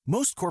more.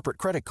 Most corporate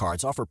credit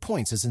cards offer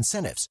points as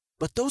incentives,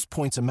 but those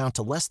points amount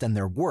to less than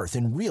their worth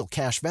in real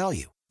cash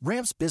value.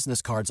 Ramp's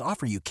business cards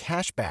offer you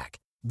cash back,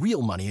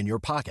 real money in your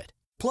pocket.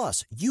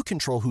 Plus, you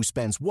control who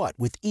spends what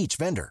with each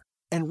vendor.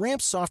 And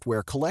Ramp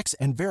software collects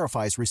and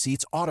verifies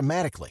receipts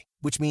automatically,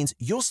 which means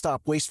you'll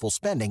stop wasteful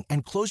spending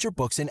and close your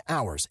books in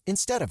hours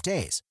instead of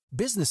days.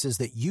 Businesses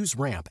that use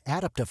Ramp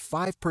add up to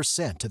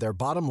 5% to their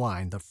bottom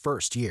line the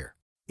first year.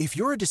 If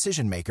you're a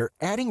decision maker,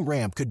 adding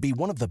Ramp could be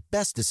one of the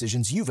best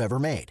decisions you've ever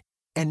made.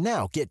 And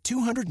now get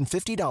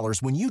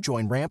 $250 when you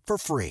join Ramp for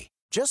free.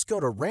 Just go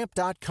to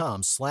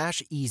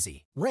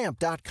ramp.com/easy.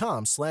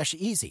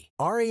 Ramp.com/easy.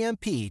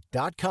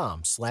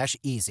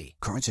 RAMP.com/easy.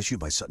 Cards issued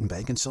by Sutton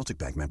Bank and Celtic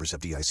Bank, members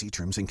FDIC.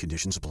 Terms and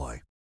conditions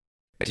apply.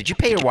 Did you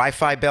pay your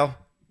Wi-Fi bill?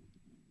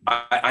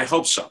 I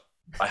hope so.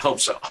 I hope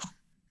so.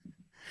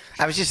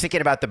 I was just thinking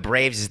about the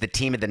Braves as the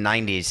team of the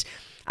 90s.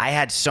 I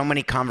had so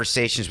many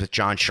conversations with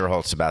John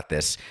Schuerholz about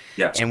this.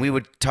 Yes. And we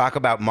would talk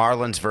about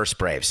Marlins versus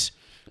Braves.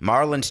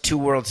 Marlins 2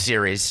 World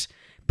Series,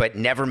 but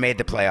never made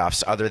the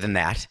playoffs other than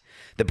that.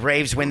 The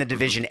Braves win the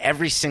division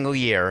every single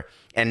year,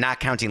 and not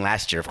counting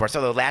last year, of course,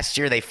 although last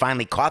year they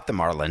finally caught the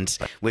Marlins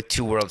with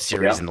 2 World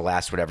Series in the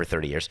last,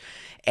 30 years.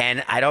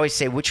 And I'd always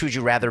say, which would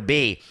you rather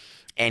be?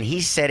 And he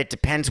said, it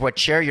depends what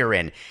chair you're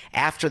in.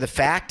 After the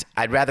fact,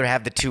 I'd rather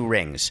have the 2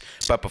 rings.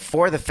 But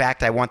before the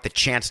fact, I want the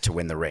chance to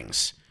win the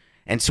rings.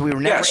 And so we were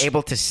never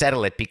able to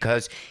settle it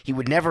because he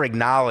would never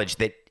acknowledge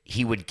that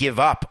he would give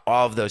up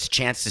all of those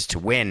chances to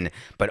win,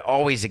 but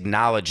always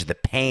acknowledge the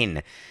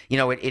pain. You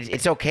know,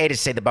 it's okay to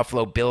say the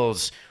Buffalo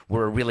Bills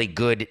were a really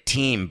good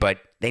team, but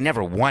they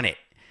never won it.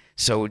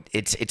 So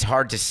it's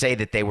hard to say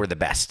that they were the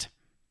best.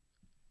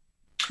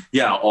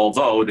 Yeah,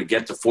 although to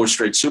get to 4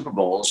 straight Super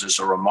Bowls is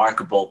a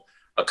remarkable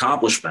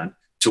accomplishment.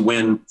 To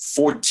win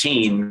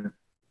 14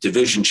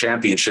 division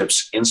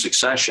championships in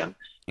succession.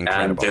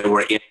 Incredible. And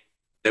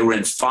they were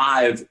in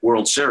 5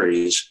 World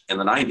Series in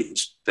the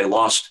 90s. They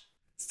lost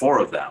 4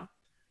 of them.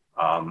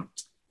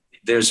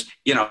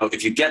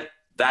 If you get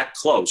that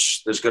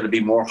close, there's going to be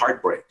more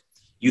heartbreak.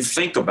 You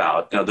think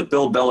about, the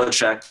Bill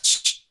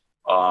Belichick's,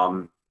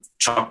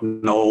 Chuck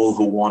Noll,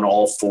 who won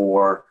all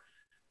 4.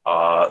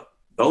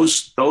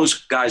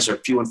 Those guys are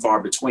few and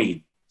far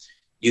between.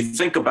 You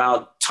think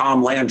about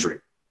Tom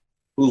Landry,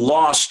 who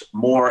lost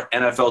more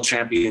NFL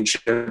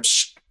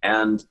championships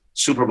and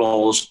Super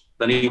Bowls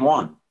than he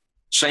won.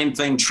 Same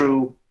thing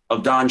true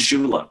of Don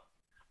Shula.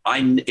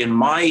 In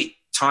my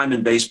time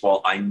in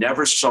baseball, I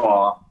never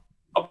saw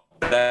a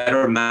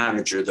better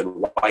manager than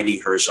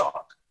Whitey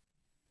Herzog.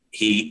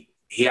 He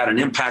had an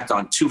impact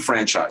on 2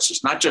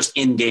 franchises, not just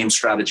in-game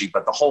strategy,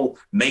 but the whole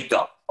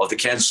makeup of the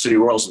Kansas City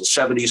Royals of the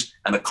 70s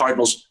and the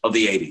Cardinals of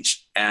the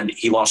 80s. And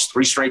he lost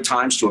 3 straight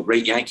times to a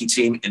great Yankee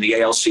team in the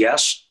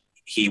ALCS.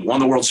 He won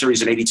the World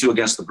Series in 82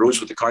 against the Brewers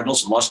with the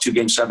Cardinals and lost 2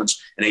 Game 7s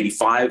in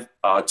 85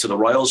 to the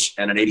Royals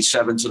and in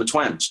 87 to the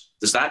Twins.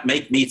 Does that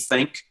make me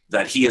think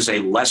that he is a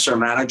lesser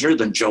manager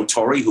than Joe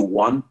Torre, who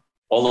won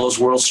all those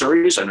World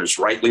Series and is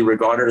rightly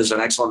regarded as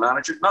an excellent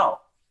manager? No.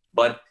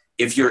 But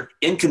if you're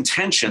in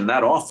contention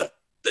that often,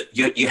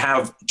 you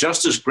have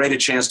just as great a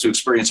chance to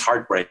experience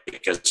heartbreak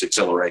as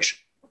exhilaration.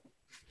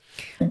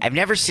 I've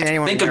never seen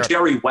anyone. Think of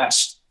Jerry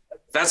West.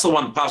 That's the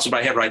one that pops in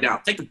my head right now.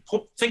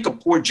 Think of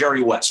poor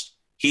Jerry West.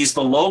 He's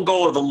the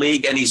logo of the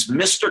league, and he's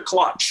Mr.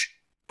 Clutch,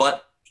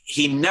 but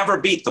he never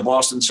beat the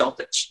Boston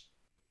Celtics.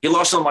 He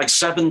lost them like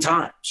 7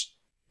 times.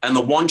 And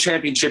the one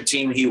championship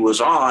team he was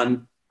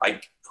on,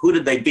 who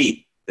did they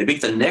beat? They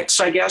beat the Knicks,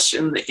 I guess,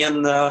 in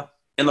the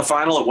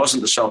final. It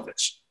wasn't the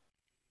Celtics.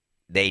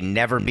 They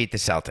never beat the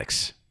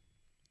Celtics.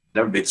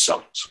 Never beat the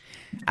Celtics.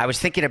 I was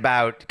thinking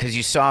about, because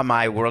you saw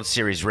my World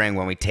Series ring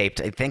when we taped.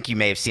 I think you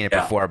may have seen it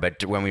before,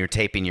 but when we were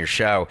taping your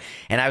show.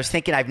 And I was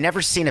thinking, I've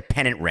never seen a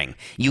pennant ring.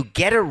 You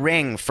get a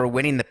ring for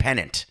winning the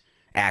pennant,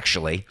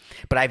 actually,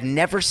 but I've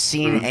never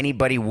seen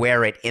anybody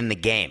wear it in the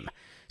game.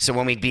 So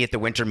when we be at the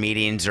winter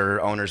meetings or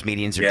owners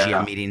meetings or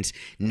GM meetings,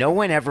 no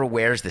one ever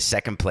wears the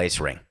second place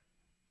ring.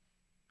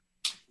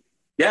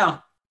 Yeah.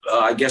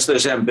 I guess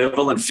there's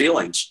ambivalent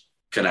feelings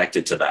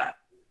connected to that.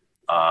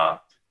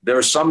 There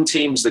are some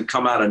teams that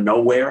come out of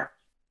nowhere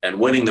and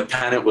winning the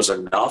pennant was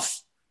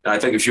enough. And I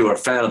think if you were a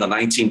fan of the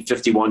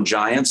 1951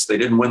 Giants, they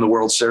didn't win the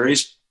World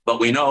Series, but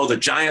we know the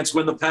Giants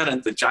win the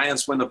pennant. The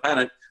Giants win the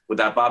pennant with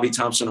that Bobby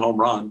Thompson home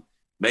run.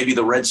 Maybe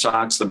the Red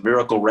Sox, the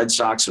miracle Red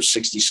Sox of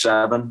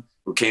 67,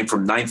 who came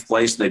from ninth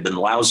place. They've been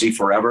lousy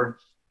forever,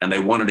 and they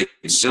won an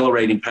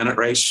exhilarating pennant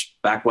race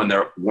back when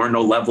there were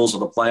no levels of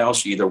the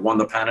playoffs. You either won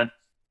the pennant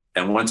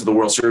and went to the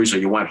World Series or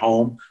you went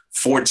home.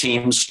 4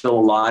 teams still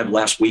alive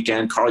last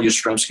weekend. Carl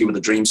Yastrzemski with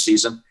a dream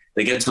season.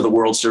 They get to the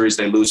World Series.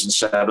 They lose in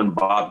 7.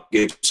 Bob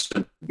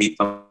Gibson beat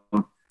them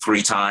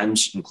 3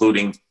 times,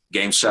 including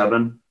Game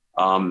 7.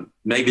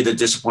 Maybe the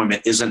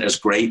disappointment isn't as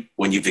great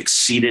when you've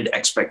exceeded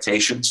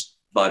expectations,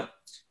 but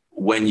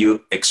when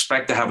you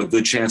expect to have a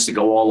good chance to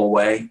go all the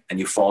way and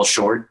you fall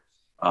short,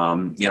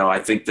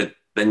 I think that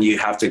then you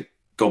have to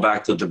go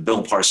back to the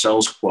Bill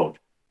Parcells quote: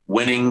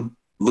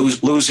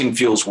 losing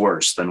feels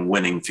worse than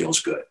winning feels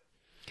good.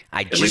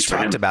 I just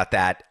talked about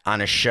that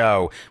on a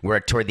show where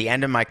toward the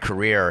end of my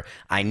career,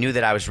 I knew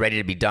that I was ready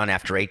to be done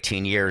after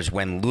 18 years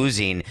when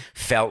losing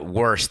felt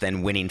worse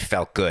than winning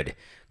felt good.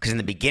 Because in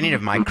the beginning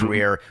of my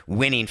career,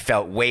 winning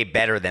felt way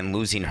better than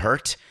losing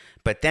hurt.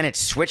 But then it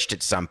switched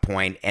at some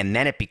point, and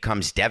then it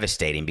becomes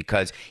devastating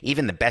because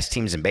even the best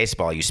teams in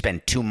baseball, you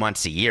spend 2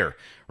 months a year,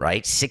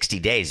 right? 60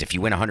 days. If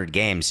you win 100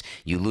 games,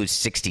 you lose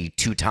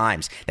 62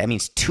 times. That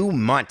means 2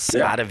 months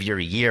out of your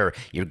year,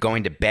 you're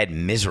going to bed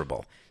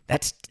miserable.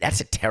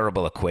 That's a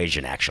terrible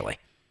equation, actually.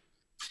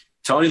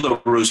 Tony La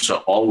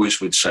Russa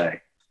always would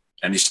say,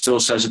 and he still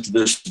says it to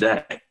this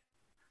day,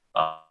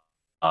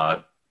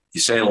 you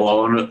say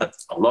hello to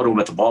him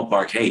at the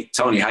ballpark, "Hey,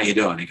 Tony, how you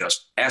doing?" He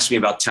goes, "Ask me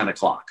about 10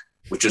 o'clock,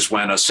 which is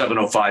when a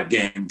 7:05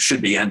 game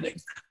should be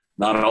ending.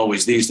 Not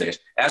always these days.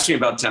 Ask me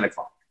about 10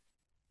 o'clock.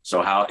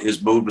 So how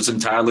his mood was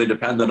entirely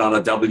dependent on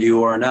a W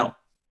or an L.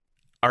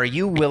 Are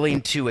you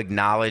willing to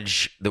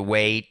acknowledge the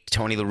way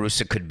Tony La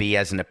Russa could be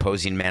as an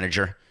opposing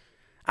manager?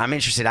 I'm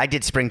interested. I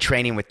did spring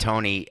training with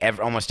Tony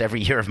almost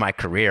every year of my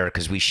career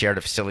because we shared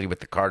a facility with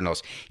the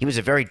Cardinals. He was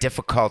a very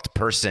difficult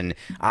person.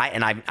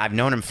 I've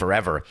known him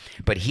forever,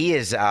 but he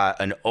is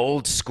an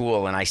old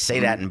school, and I say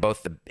that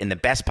in the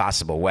best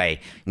possible way.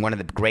 One of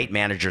the great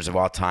managers of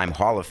all time,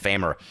 Hall of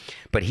Famer.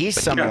 But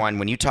he's someone,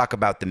 when you talk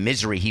about the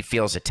misery he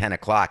feels at 10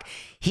 o'clock,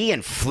 he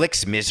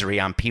inflicts misery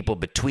on people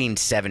between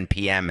 7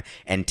 p.m.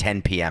 and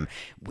 10 p.m.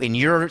 In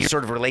your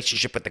sort of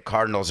relationship with the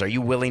Cardinals, are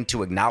you willing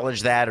to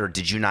acknowledge that, or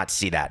did you not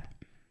see that?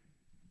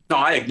 No,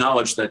 I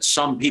acknowledge that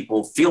some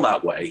people feel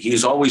that way.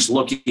 He's always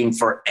looking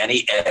for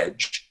any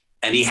edge,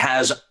 and he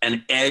has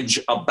an edge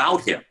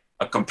about him,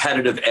 a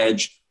competitive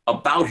edge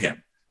about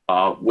him,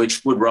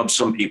 which would rub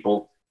some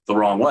people the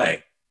wrong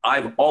way.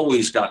 I've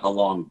always gotten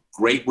along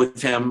great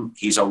with him.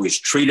 He's always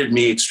treated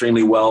me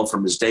extremely well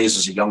from his days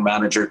as a young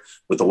manager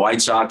with the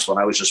White Sox when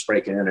I was just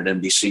breaking in at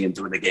NBC and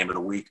doing the Game of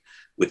the Week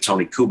with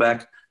Tony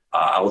Kubek.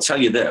 I will tell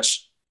you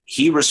this.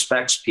 He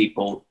respects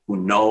people who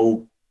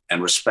know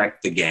and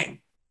respect the game.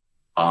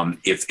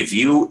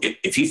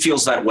 If he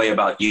feels that way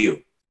about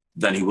you,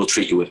 then he will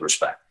treat you with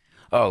respect.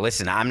 Oh,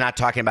 listen, I'm not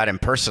talking about him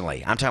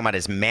personally. I'm talking about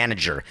his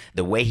manager,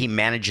 the way he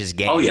manages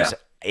games. Oh, yeah.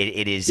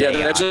 It is. Yeah,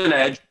 that's an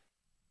edge.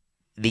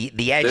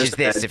 The edge is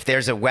this. If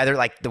there's a weather,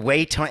 like the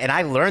way Tony, and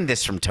I learned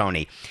this from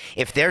Tony,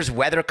 if there's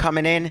weather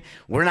coming in,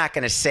 we're not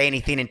going to say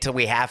anything until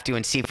we have to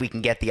and see if we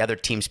can get the other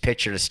team's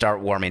pitcher to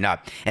start warming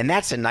up. And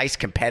that's a nice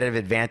competitive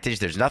advantage.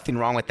 There's nothing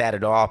wrong with that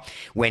at all.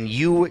 When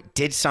you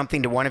did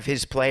something to one of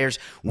his players,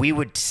 we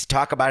would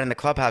talk about in the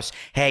clubhouse,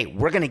 hey,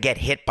 we're going to get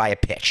hit by a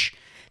pitch.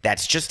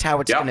 That's just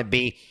how it's going to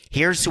be.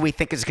 Here's who we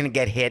think is going to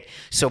get hit.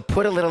 So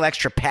put a little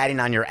extra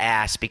padding on your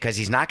ass because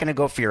he's not going to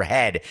go for your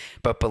head.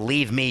 But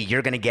believe me,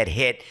 you're going to get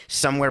hit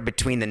somewhere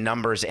between the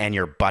numbers and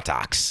your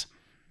buttocks.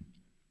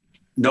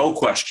 No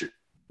question.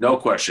 No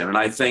question. And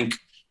I think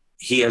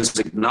he has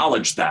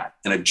acknowledged that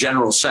in a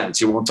general sense.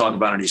 He won't talk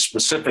about any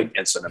specific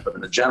incident, but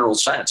in a general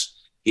sense,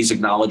 he's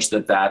acknowledged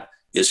that that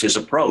is his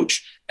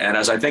approach. And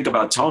as I think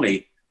about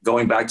Tony,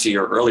 going back to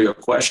your earlier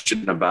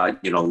question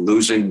about,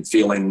 losing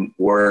feeling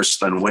worse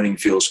than winning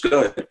feels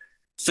good.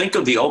 Think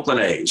of the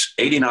Oakland A's,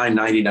 89,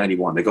 90,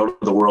 91. They go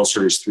to the World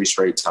Series 3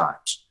 straight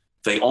times.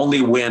 They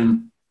only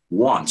win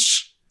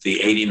once,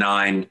 the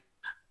 89,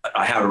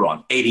 I have it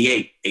wrong,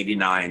 88,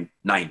 89,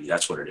 90.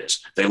 That's what it is.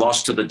 They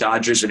lost to the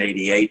Dodgers in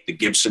 88, the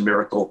Gibson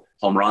miracle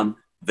home run.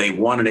 They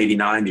won in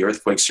 89, the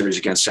Earthquake Series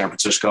against San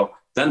Francisco.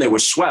 Then they were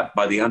swept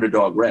by the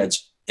underdog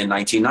Reds in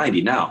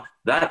 1990. Now,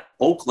 that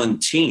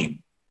Oakland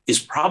team is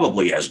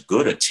probably as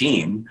good a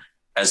team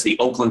as the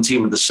Oakland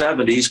team of the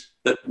 70s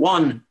that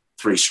won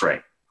 3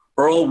 straight.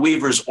 Earl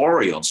Weaver's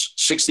Orioles,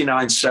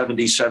 69,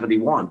 70,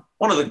 71,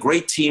 one of the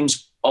great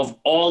teams of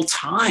all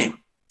time.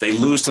 They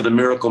lose to the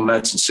Miracle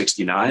Mets in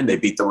 69. They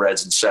beat the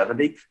Reds in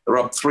 70. They're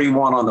up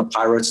 3-1 on the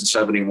Pirates in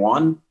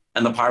 71,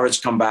 and the Pirates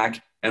come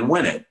back and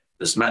win it.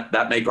 Does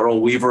that make Earl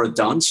Weaver a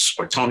dunce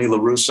or Tony La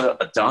Russa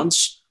a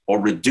dunce,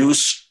 or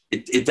reduce?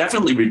 It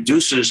definitely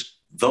reduces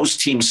those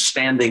teams'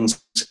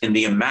 standings in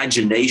the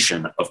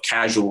imagination of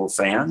casual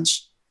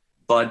fans.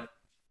 But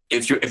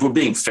if we're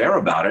being fair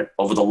about it,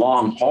 over the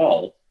long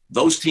haul,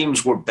 those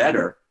teams were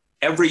better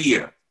every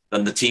year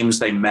than the teams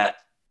they met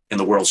in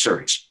the World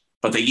Series.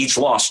 But they each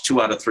lost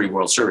 2 out of 3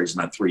 World Series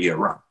in that 3-year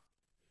run.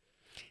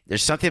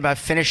 There's something about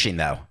finishing,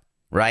 though,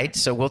 right?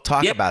 So we'll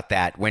talk about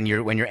that when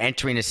you're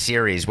entering a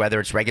series, whether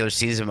it's regular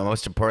season, but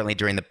most importantly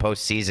during the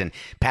postseason.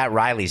 Pat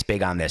Riley's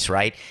big on this,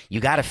 right? You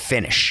got to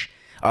finish.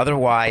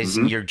 Otherwise,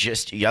 you're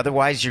just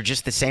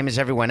the same as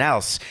everyone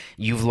else.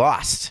 You've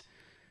lost.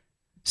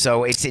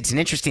 So it's an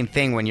interesting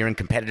thing when you're in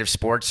competitive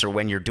sports or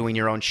when you're doing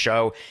your own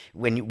show,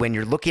 when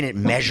you're looking at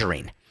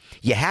measuring.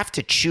 You have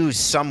to choose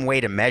some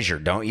way to measure,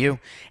 don't you?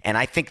 And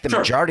I think the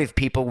majority of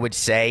people would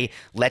say,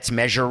 let's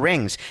measure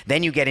rings.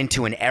 Then you get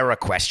into an era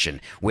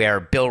question where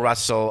Bill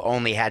Russell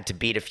only had to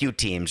beat a few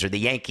teams, or the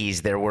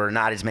Yankees, there were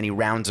not as many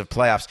rounds of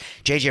playoffs.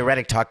 JJ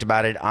Redick talked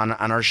about it on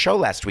our show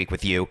last week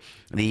with you,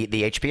 the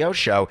HBO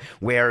show,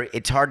 where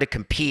it's hard to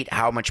compete,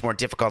 how much more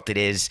difficult it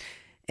is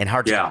and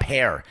hard to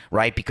compare,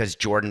 right? Because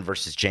Jordan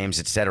versus James,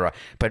 et cetera.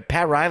 But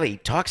Pat Riley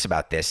talks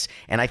about this,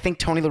 and I think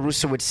Tony La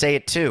Russa would say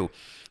it too.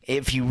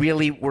 If you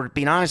really were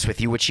being honest with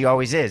you, which he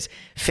always is,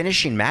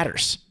 finishing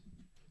matters.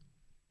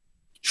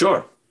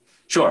 Sure.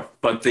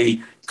 But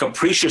the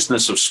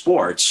capriciousness of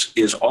sports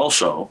is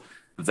also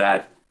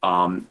that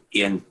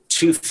in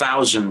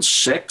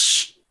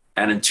 2006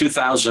 and in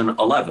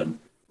 2011,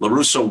 La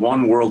Russa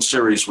won World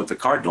Series with the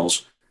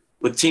Cardinals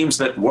with teams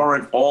that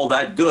weren't all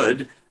that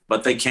good,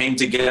 but they came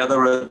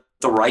together at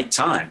the right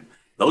time.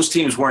 Those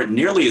teams weren't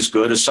nearly as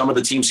good as some of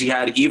the teams he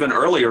had even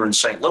earlier in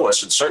St.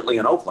 Louis and certainly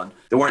in Oakland.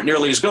 They weren't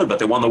nearly as good, but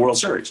they won the World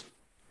Series.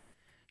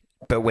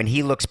 But when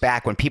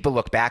people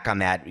look back on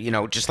that,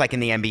 just like in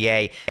the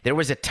NBA, there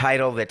was a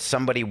title that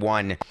somebody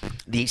won.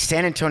 The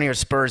San Antonio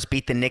Spurs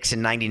beat the Knicks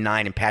in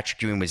 '99, and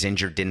Patrick Ewing was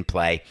injured, didn't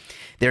play.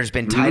 There's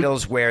been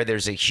titles where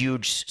there's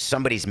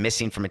somebody's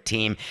missing from a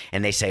team,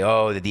 and they say,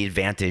 oh, the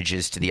advantage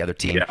is to the other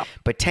team. Yeah.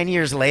 But 10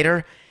 years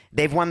later,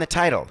 they've won the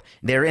title.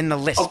 They're in the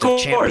list of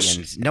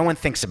champions. No one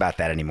thinks about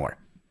that anymore.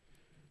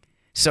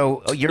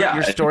 So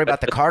your story about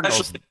the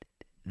Cardinals,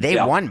 they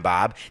won,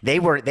 Bob. They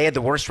had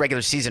the worst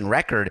regular season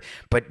record,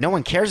 but no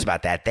one cares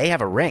about that. They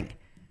have a ring.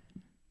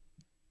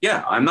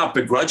 Yeah, I'm not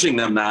begrudging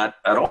them that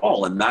at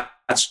all. And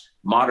that's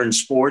modern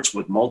sports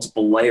with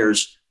multiple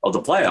layers of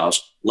the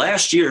playoffs.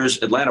 Last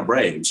year's Atlanta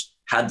Braves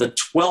had the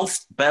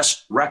 12th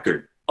best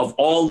record of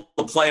all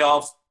the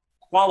playoff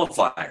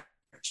qualifiers.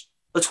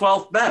 The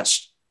 12th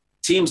best.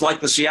 Teams like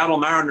the Seattle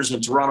Mariners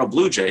and Toronto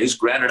Blue Jays,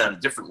 granted in a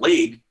different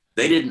league,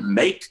 they didn't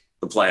make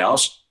the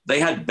playoffs. They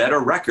had better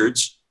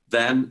records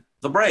than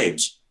the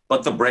Braves.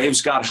 But the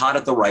Braves got hot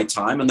at the right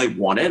time, and they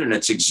won it, and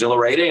it's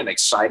exhilarating and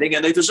exciting,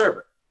 and they deserve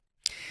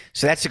it.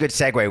 So that's a good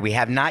segue. We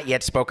have not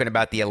yet spoken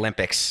about the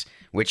Olympics,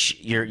 which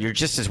you're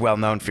just as well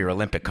known for your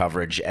Olympic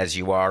coverage as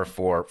you are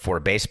for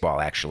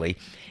baseball, actually.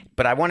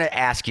 But I want to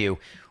ask you,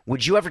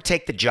 would you ever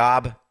take the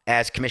job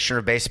as commissioner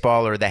of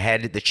baseball or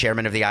the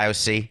chairman of the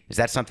IOC? Is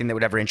that something that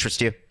would ever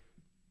interest you?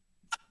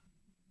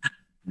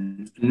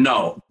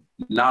 No,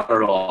 not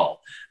at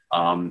all.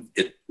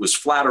 It was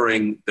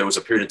flattering. There was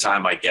a period of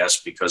time, I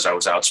guess, because I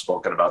was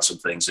outspoken about some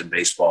things in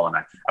baseball, and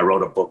I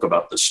wrote a book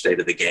about the state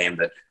of the game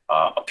that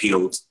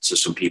appealed to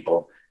some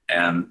people,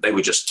 and they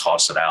would just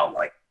toss it out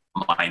like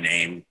my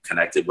name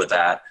connected with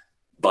that.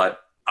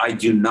 But I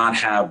do not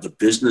have the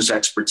business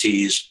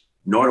expertise,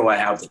 nor do I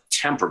have the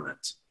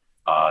temperament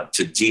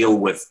to deal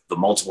with the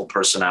multiple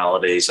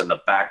personalities and the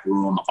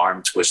backroom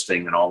arm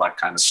twisting and all that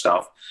kind of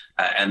stuff.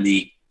 And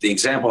the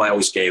example I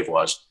always gave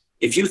was,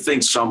 if you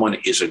think someone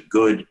is a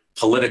good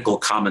political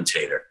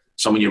commentator,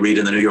 someone you read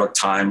in the New York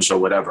Times or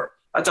whatever,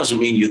 that doesn't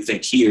mean you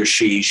think he or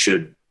she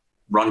should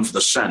run for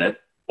the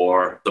Senate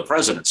or the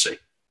presidency.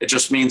 It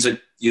just means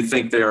that you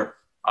think their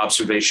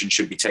observation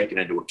should be taken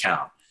into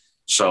account.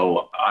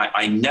 So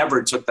I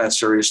never took that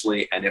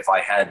seriously. And if I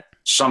had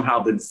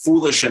somehow been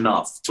foolish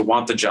enough to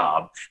want the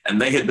job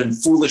and they had been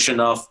foolish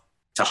enough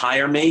to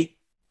hire me,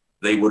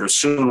 they would have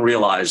soon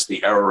realized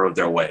the error of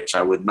their ways.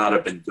 I would not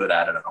have been good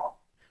at it at all.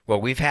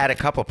 Well, we've had a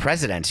couple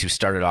presidents who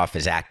started off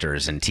as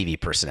actors and TV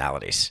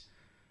personalities.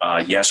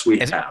 Yes, we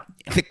have.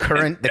 The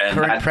current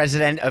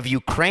president of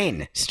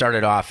Ukraine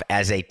started off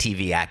as a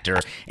TV actor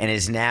and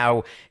is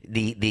now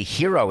the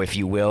hero, if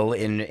you will,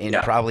 in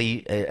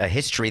probably a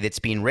history that's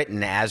being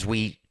written as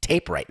we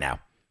tape right now.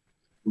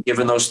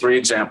 Given those three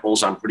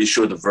examples, I'm pretty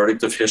sure the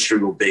verdict of history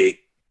will be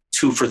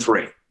 2 for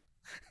 3.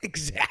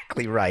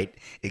 Exactly right.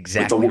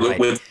 Exactly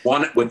with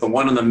the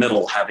one in the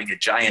middle having a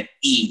giant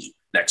E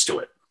next to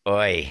it.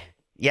 Oy.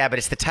 Yeah, but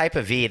it's the type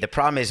of E. The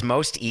problem is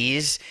most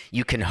E's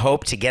you can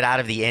hope to get out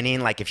of the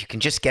inning. Like if you can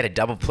just get a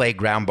double play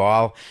ground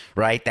ball,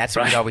 right? That's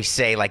what we always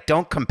say. Like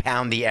don't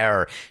compound the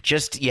error.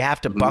 Just you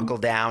have to buckle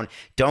down.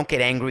 Don't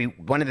get angry.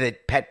 One of the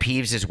pet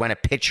peeves is when a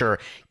pitcher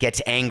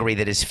gets angry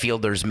that his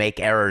fielders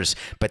make errors,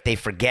 but they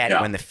forget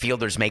when the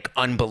fielders make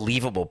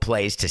unbelievable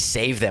plays to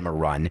save them a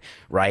run,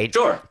 right?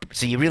 Sure.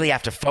 So you really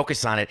have to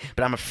focus on it.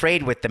 But I'm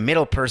afraid with the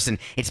middle person,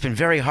 it's been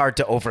very hard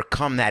to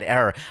overcome that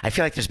error. I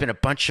feel like there's been a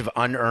bunch of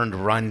unearned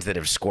runs that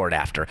have scored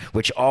after,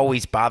 which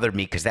always bothered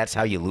me because that's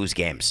how you lose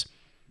games.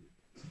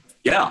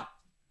 Yeah.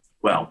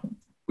 Well,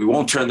 we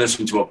won't turn this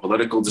into a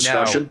political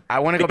discussion. No, I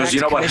want to go back to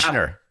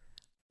commissioner.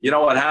 You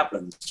know what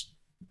happens?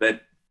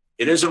 That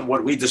it isn't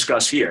what we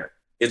discuss here.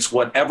 It's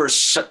whatever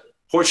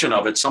portion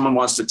of it someone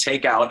wants to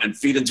take out and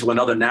feed into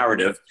another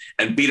narrative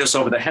and beat us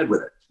over the head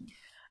with it.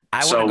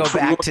 I want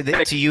to go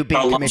back to you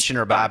being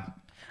commissioner, Bob.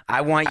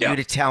 I want you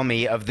to tell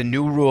me of the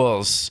new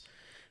rules,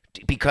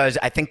 because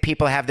I think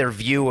people have their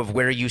view of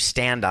where you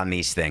stand on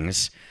these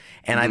things.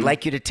 And I'd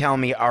like you to tell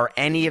me, are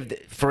any of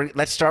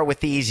let's start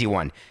with the easy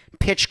one.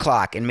 Pitch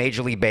clock in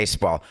Major League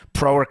Baseball,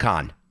 pro or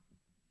con?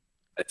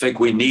 I think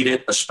we need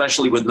it,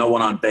 especially with no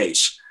one on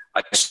base.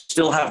 I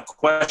still have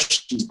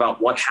questions about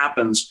what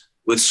happens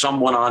with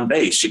someone on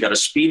base. You got a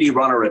speedy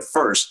runner at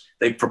first.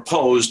 They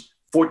proposed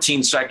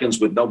 14 seconds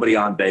with nobody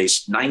on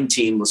base,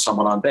 19 with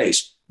someone on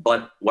base.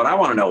 But what I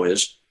want to know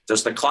is,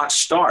 does the clock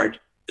start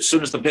as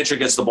soon as the pitcher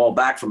gets the ball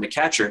back from the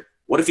catcher?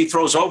 What if he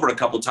throws over a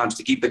couple of times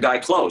to keep the guy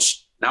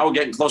close? Now we're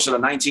getting closer to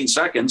 19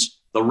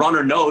 seconds. The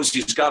runner knows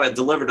he's got to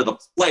deliver to the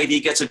plate.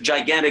 He gets a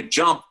gigantic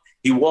jump.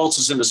 He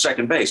waltzes into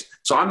second base.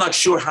 So I'm not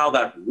sure how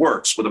that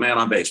works with a man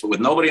on base. But with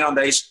nobody on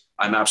base,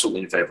 I'm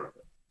absolutely in favor of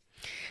it.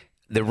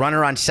 The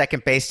runner on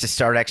second base to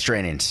start extra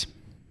innings.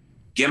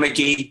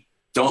 Gimmicky.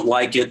 Don't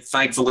like it.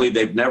 Thankfully,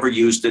 they've never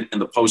used it in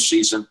the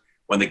postseason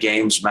when the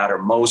games matter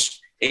most.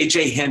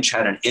 A.J. Hinch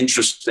had an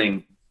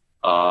interesting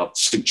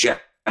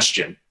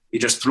suggestion. He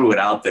just threw it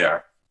out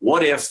there.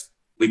 What if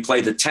we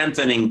played the 10th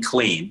inning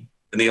clean?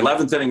 In the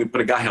 11th inning, we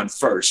put a guy on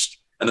first.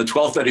 In the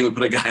 12th inning, we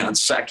put a guy on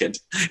second.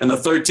 In the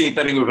 13th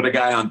inning, we put a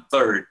guy on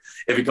third.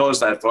 If it goes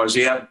that far, so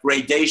you have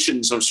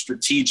gradations of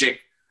strategic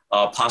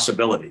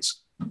possibilities.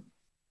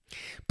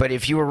 But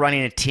if you were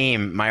running a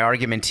team, my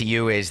argument to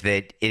you is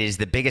that it is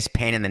the biggest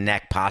pain in the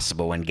neck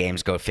possible when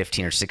games go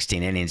 15 or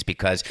 16 innings,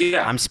 because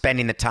I'm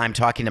spending the time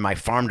talking to my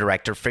farm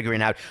director,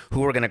 figuring out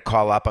who we're going to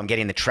call up. I'm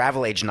getting the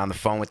travel agent on the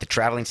phone with the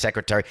traveling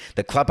secretary.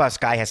 The clubhouse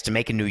guy has to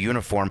make a new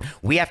uniform.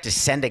 We have to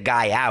send a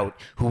guy out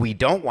who we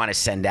don't want to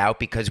send out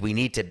because we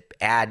need to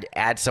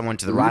add someone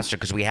to the roster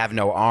because we have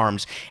no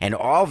arms. And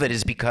all of it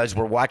is because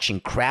we're watching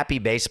crappy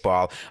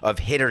baseball of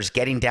hitters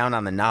getting down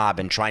on the knob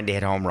and trying to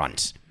hit home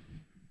runs.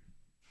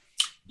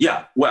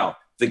 Yeah, well,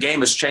 the game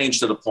has changed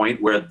to the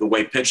point where the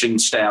way pitching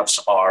staffs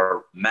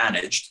are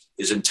managed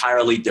is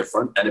entirely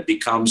different, and it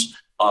becomes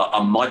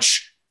a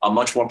much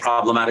more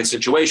problematic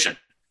situation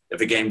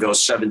if a game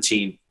goes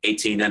 17,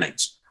 18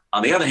 innings.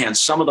 On the other hand,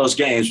 some of those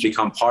games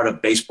become part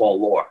of baseball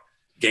lore,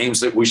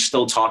 games that we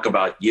still talk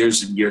about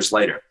years and years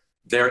later.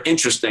 They're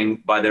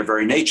interesting by their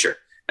very nature.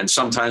 And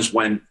sometimes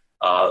when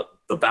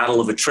the battle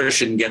of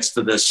attrition gets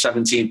to the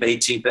 17th,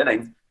 18th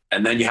inning,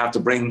 and then you have to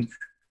bring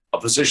a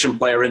position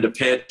player into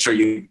pitch, or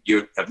you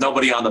have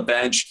nobody on the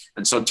bench.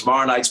 And so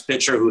tomorrow night's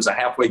pitcher, who's a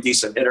halfway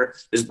decent hitter,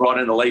 is brought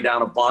in to lay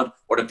down a bunt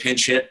or to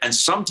pinch hit. And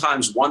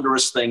sometimes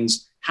wondrous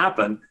things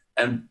happen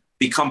and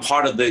become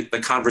part of the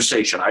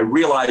conversation. I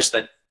realize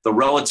that the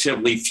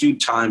relatively few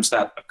times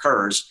that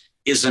occurs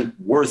isn't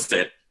worth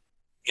it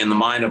in the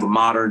mind of a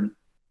modern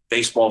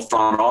baseball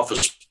front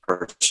office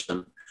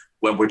person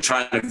when we're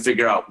trying to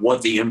figure out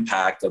what the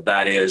impact of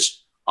that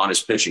is on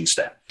his pitching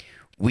staff.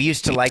 We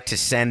used to like to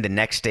send the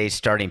next day's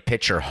starting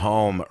pitcher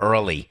home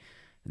early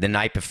the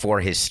night before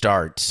his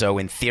start. So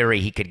in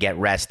theory, he could get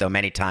rest, though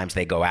many times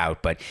they go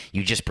out, but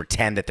you just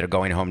pretend that they're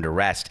going home to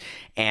rest.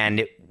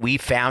 And we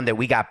found that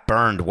we got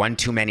burned one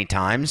too many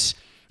times,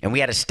 and we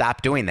had to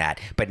stop doing that.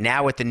 But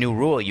now with the new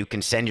rule, you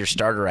can send your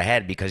starter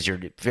ahead because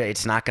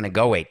it's not going to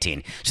go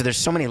 18. So there's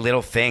so many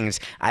little things.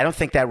 I don't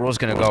think that rule is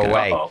going to go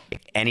away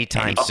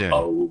anytime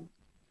soon.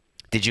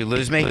 Did you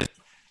lose me?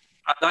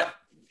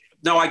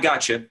 No, I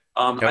got you.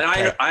 Okay.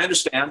 And I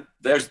understand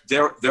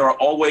there are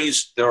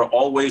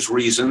always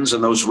reasons,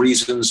 and those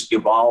reasons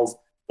evolve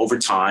over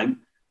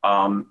time.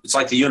 It's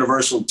like the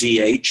universal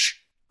DH.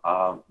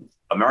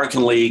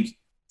 American League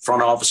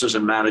front offices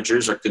and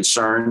managers are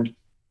concerned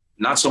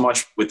not so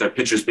much with their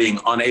pitchers being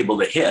unable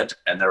to hit,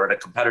 and they're at a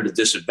competitive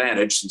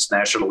disadvantage since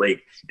National League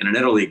in an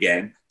interleague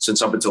game.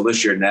 Since up until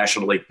this year,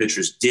 National League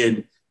pitchers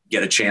did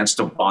get a chance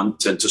to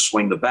bunt and to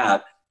swing the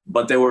bat,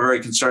 but they were very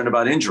concerned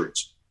about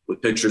injuries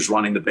with pitchers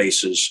running the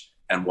bases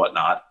and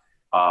whatnot.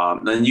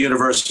 Then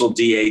universal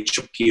DH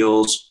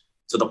appeals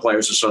to the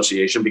Players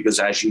Association because,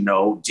 as you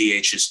know,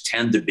 DHs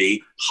tend to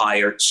be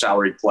higher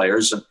salaried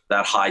players, and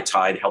that high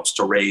tide helps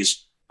to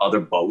raise other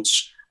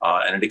boats.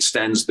 And it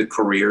extends the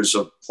careers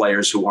of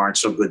players who aren't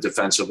so good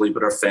defensively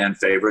but are fan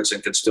favorites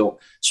and can still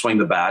swing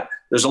the bat.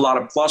 There's a lot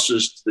of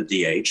pluses to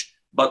the DH,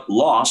 but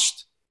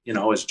lost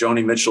as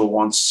Joni Mitchell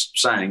once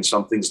sang,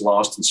 something's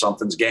lost and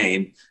something's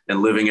gained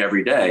in living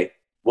every day.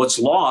 What's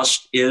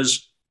lost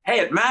is, hey,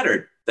 it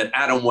mattered that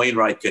Adam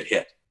Wainwright could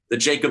hit, that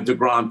Jacob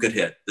deGrom could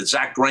hit, that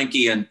Zach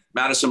Greinke and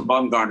Madison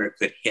Bumgarner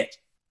could hit.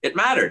 It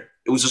mattered.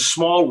 It was a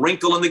small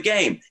wrinkle in the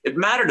game. It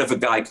mattered if a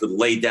guy could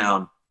lay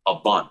down a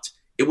bunt.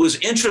 It was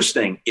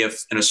interesting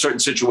if in a certain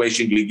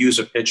situation you use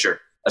a pitcher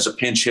as a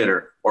pinch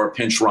hitter or a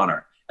pinch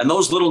runner. And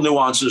those little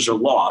nuances are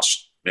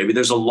lost. Maybe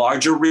there's a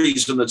larger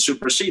reason that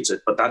supersedes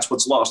it, but that's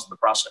what's lost in the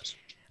process.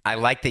 I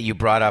like that you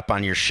brought up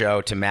on your show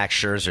to Max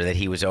Scherzer that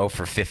he was 0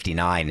 for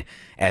 59,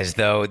 as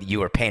though you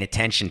were paying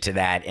attention to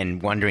that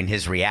and wondering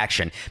his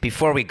reaction.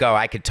 Before we go,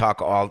 I could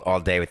talk all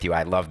day with you.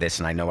 I love this,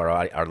 and I know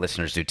our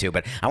listeners do too.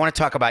 But I want to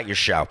talk about your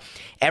show.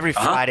 Every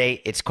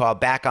Friday, it's called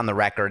Back on the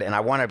Record, and I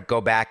want to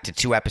go back to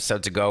 2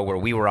 episodes ago where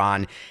we were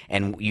on,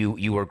 and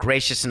you were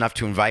gracious enough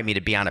to invite me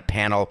to be on a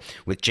panel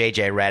with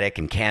JJ Redick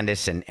and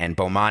Candace and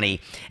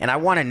Bomani. And I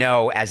want to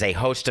know, as a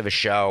host of a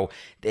show,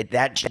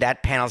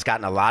 that panel's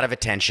gotten a lot of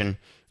attention.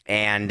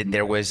 And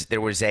there was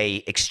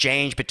a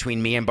exchange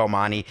between me and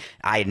Bomani.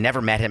 I had never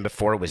met him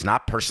before. It was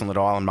not personal at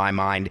all in my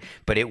mind,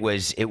 but it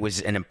was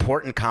an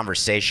important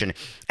conversation.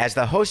 As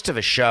the host of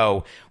a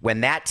show,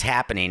 when that's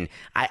happening,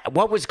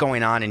 what was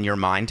going on in your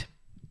mind?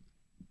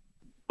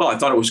 Well, I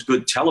thought it was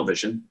good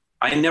television.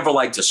 I never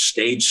like to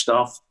stage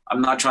stuff.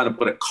 I'm not trying to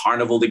put a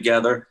carnival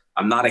together.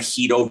 I'm not a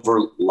heat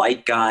over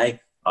light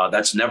guy.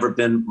 That's never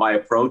been my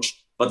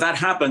approach. But that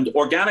happened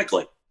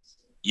organically.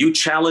 You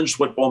challenged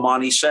what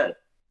Bomani said.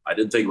 I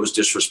didn't think it was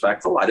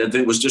disrespectful. I didn't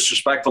think it was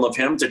disrespectful of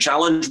him to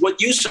challenge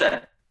what you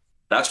said.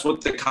 That's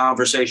what the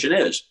conversation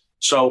is.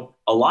 So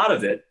a lot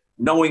of it,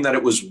 knowing that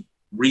it was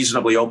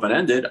reasonably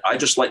open-ended, I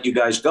just let you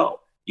guys go.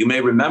 You may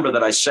remember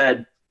that I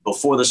said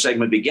before the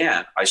segment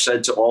began, I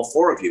said to all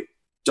 4 of you, you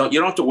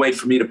don't have to wait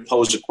for me to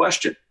pose a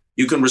question.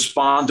 You can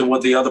respond to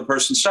what the other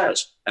person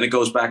says, and it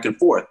goes back and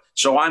forth.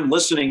 So I'm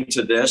listening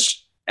to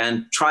this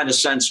and trying to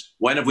sense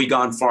when have we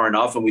gone far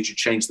enough and we should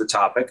change the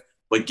topic,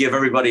 but give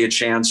everybody a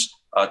chance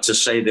to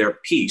say their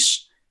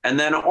piece. And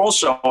then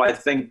also, I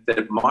think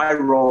that my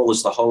role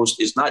as the host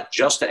is not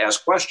just to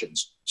ask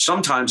questions.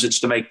 Sometimes it's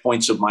to make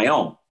points of my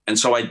own. And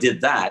so I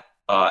did that,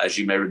 as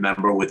you may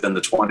remember, within the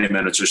 20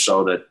 minutes or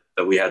so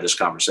that we had this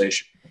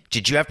conversation.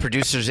 Did you have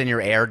producers in your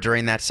ear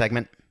during that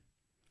segment?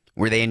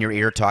 Were they in your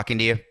ear talking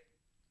to you?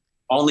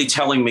 Only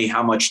telling me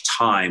how much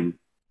time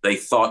they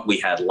thought we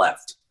had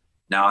left.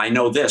 Now, I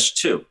know this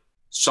too.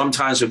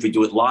 Sometimes if we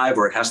do it live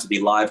or it has to be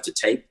live to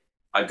tape,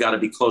 I've got to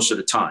be closer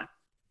to time.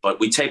 But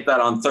we taped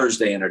that on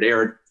Thursday and it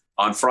aired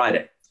on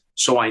Friday.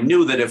 So I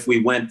knew that if we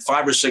went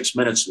 5 or 6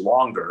 minutes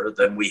longer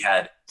than we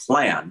had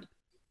planned,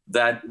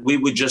 that we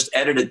would just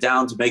edit it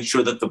down to make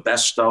sure that the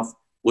best stuff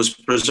was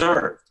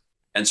preserved.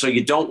 And so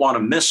you don't want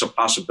to miss a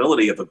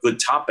possibility of a good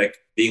topic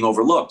being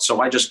overlooked.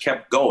 So I just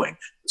kept going.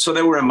 So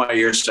they were in my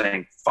ear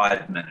saying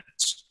 5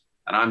 minutes.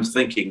 And I'm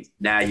thinking,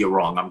 nah, you're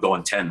wrong. I'm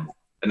going 10 more.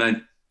 And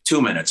then 2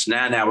 minutes.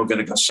 Now we're going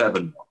to go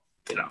 7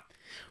 more,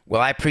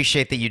 Well, I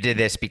appreciate that you did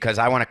this because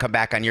I want to come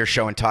back on your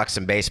show and talk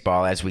some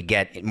baseball as we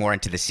get more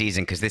into the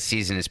season, because this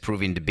season is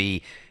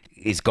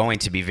going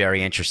to be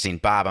very interesting.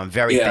 Bob, I'm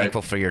very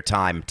thankful for your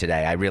time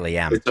today. I really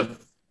am.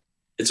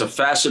 It's a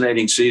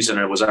fascinating season.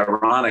 It was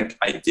ironic.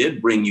 I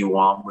did bring you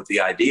on with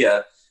the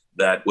idea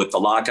that with the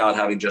lockout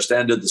having just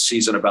ended, the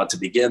season about to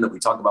begin, that we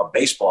talk about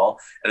baseball.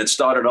 And it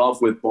started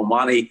off with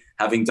Bomani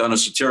having done a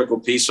satirical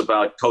piece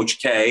about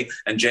Coach K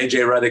and JJ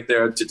Redick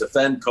there to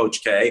defend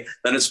Coach K.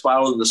 Then it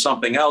spiraled into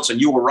something else. And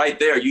you were right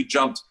there. You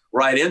jumped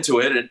right into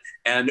it.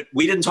 And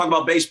we didn't talk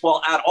about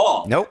baseball at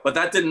all. Nope. But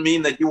that didn't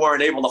mean that you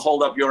weren't able to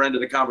hold up your end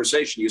of the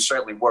conversation. You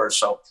certainly were.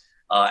 So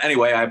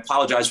anyway, I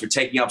apologize for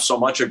taking up so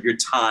much of your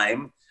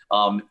time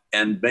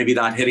and maybe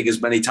not hitting as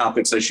many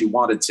topics as you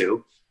wanted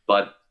to,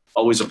 but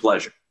always a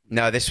pleasure.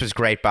 No, this was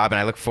great, Bob, and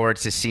I look forward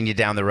to seeing you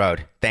down the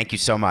road. Thank you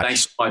so much.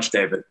 Thanks so much,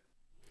 David.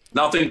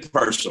 Nothing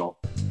personal.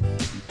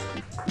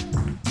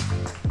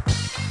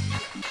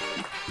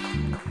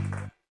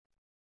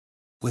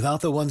 Without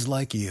the ones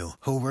like you,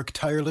 who work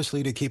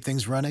tirelessly to keep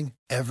things running,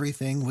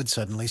 everything would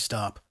suddenly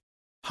stop.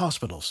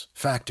 Hospitals,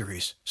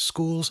 factories,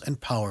 schools,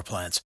 and power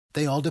plants,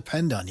 they all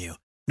depend on you.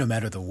 No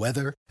matter the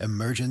weather,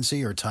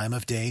 emergency, or time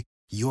of day,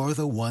 you're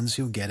the ones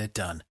who get it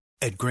done.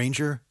 At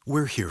Grainger,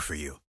 we're here for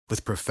you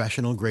with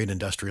professional-grade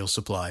industrial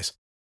supplies.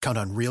 Count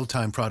on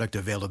real-time product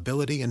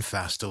availability and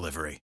fast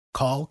delivery.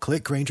 Call,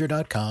 click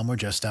Grainger.com, or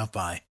just stop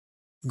by.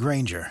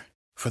 Grainger,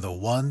 for the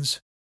ones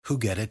who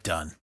get it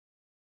done.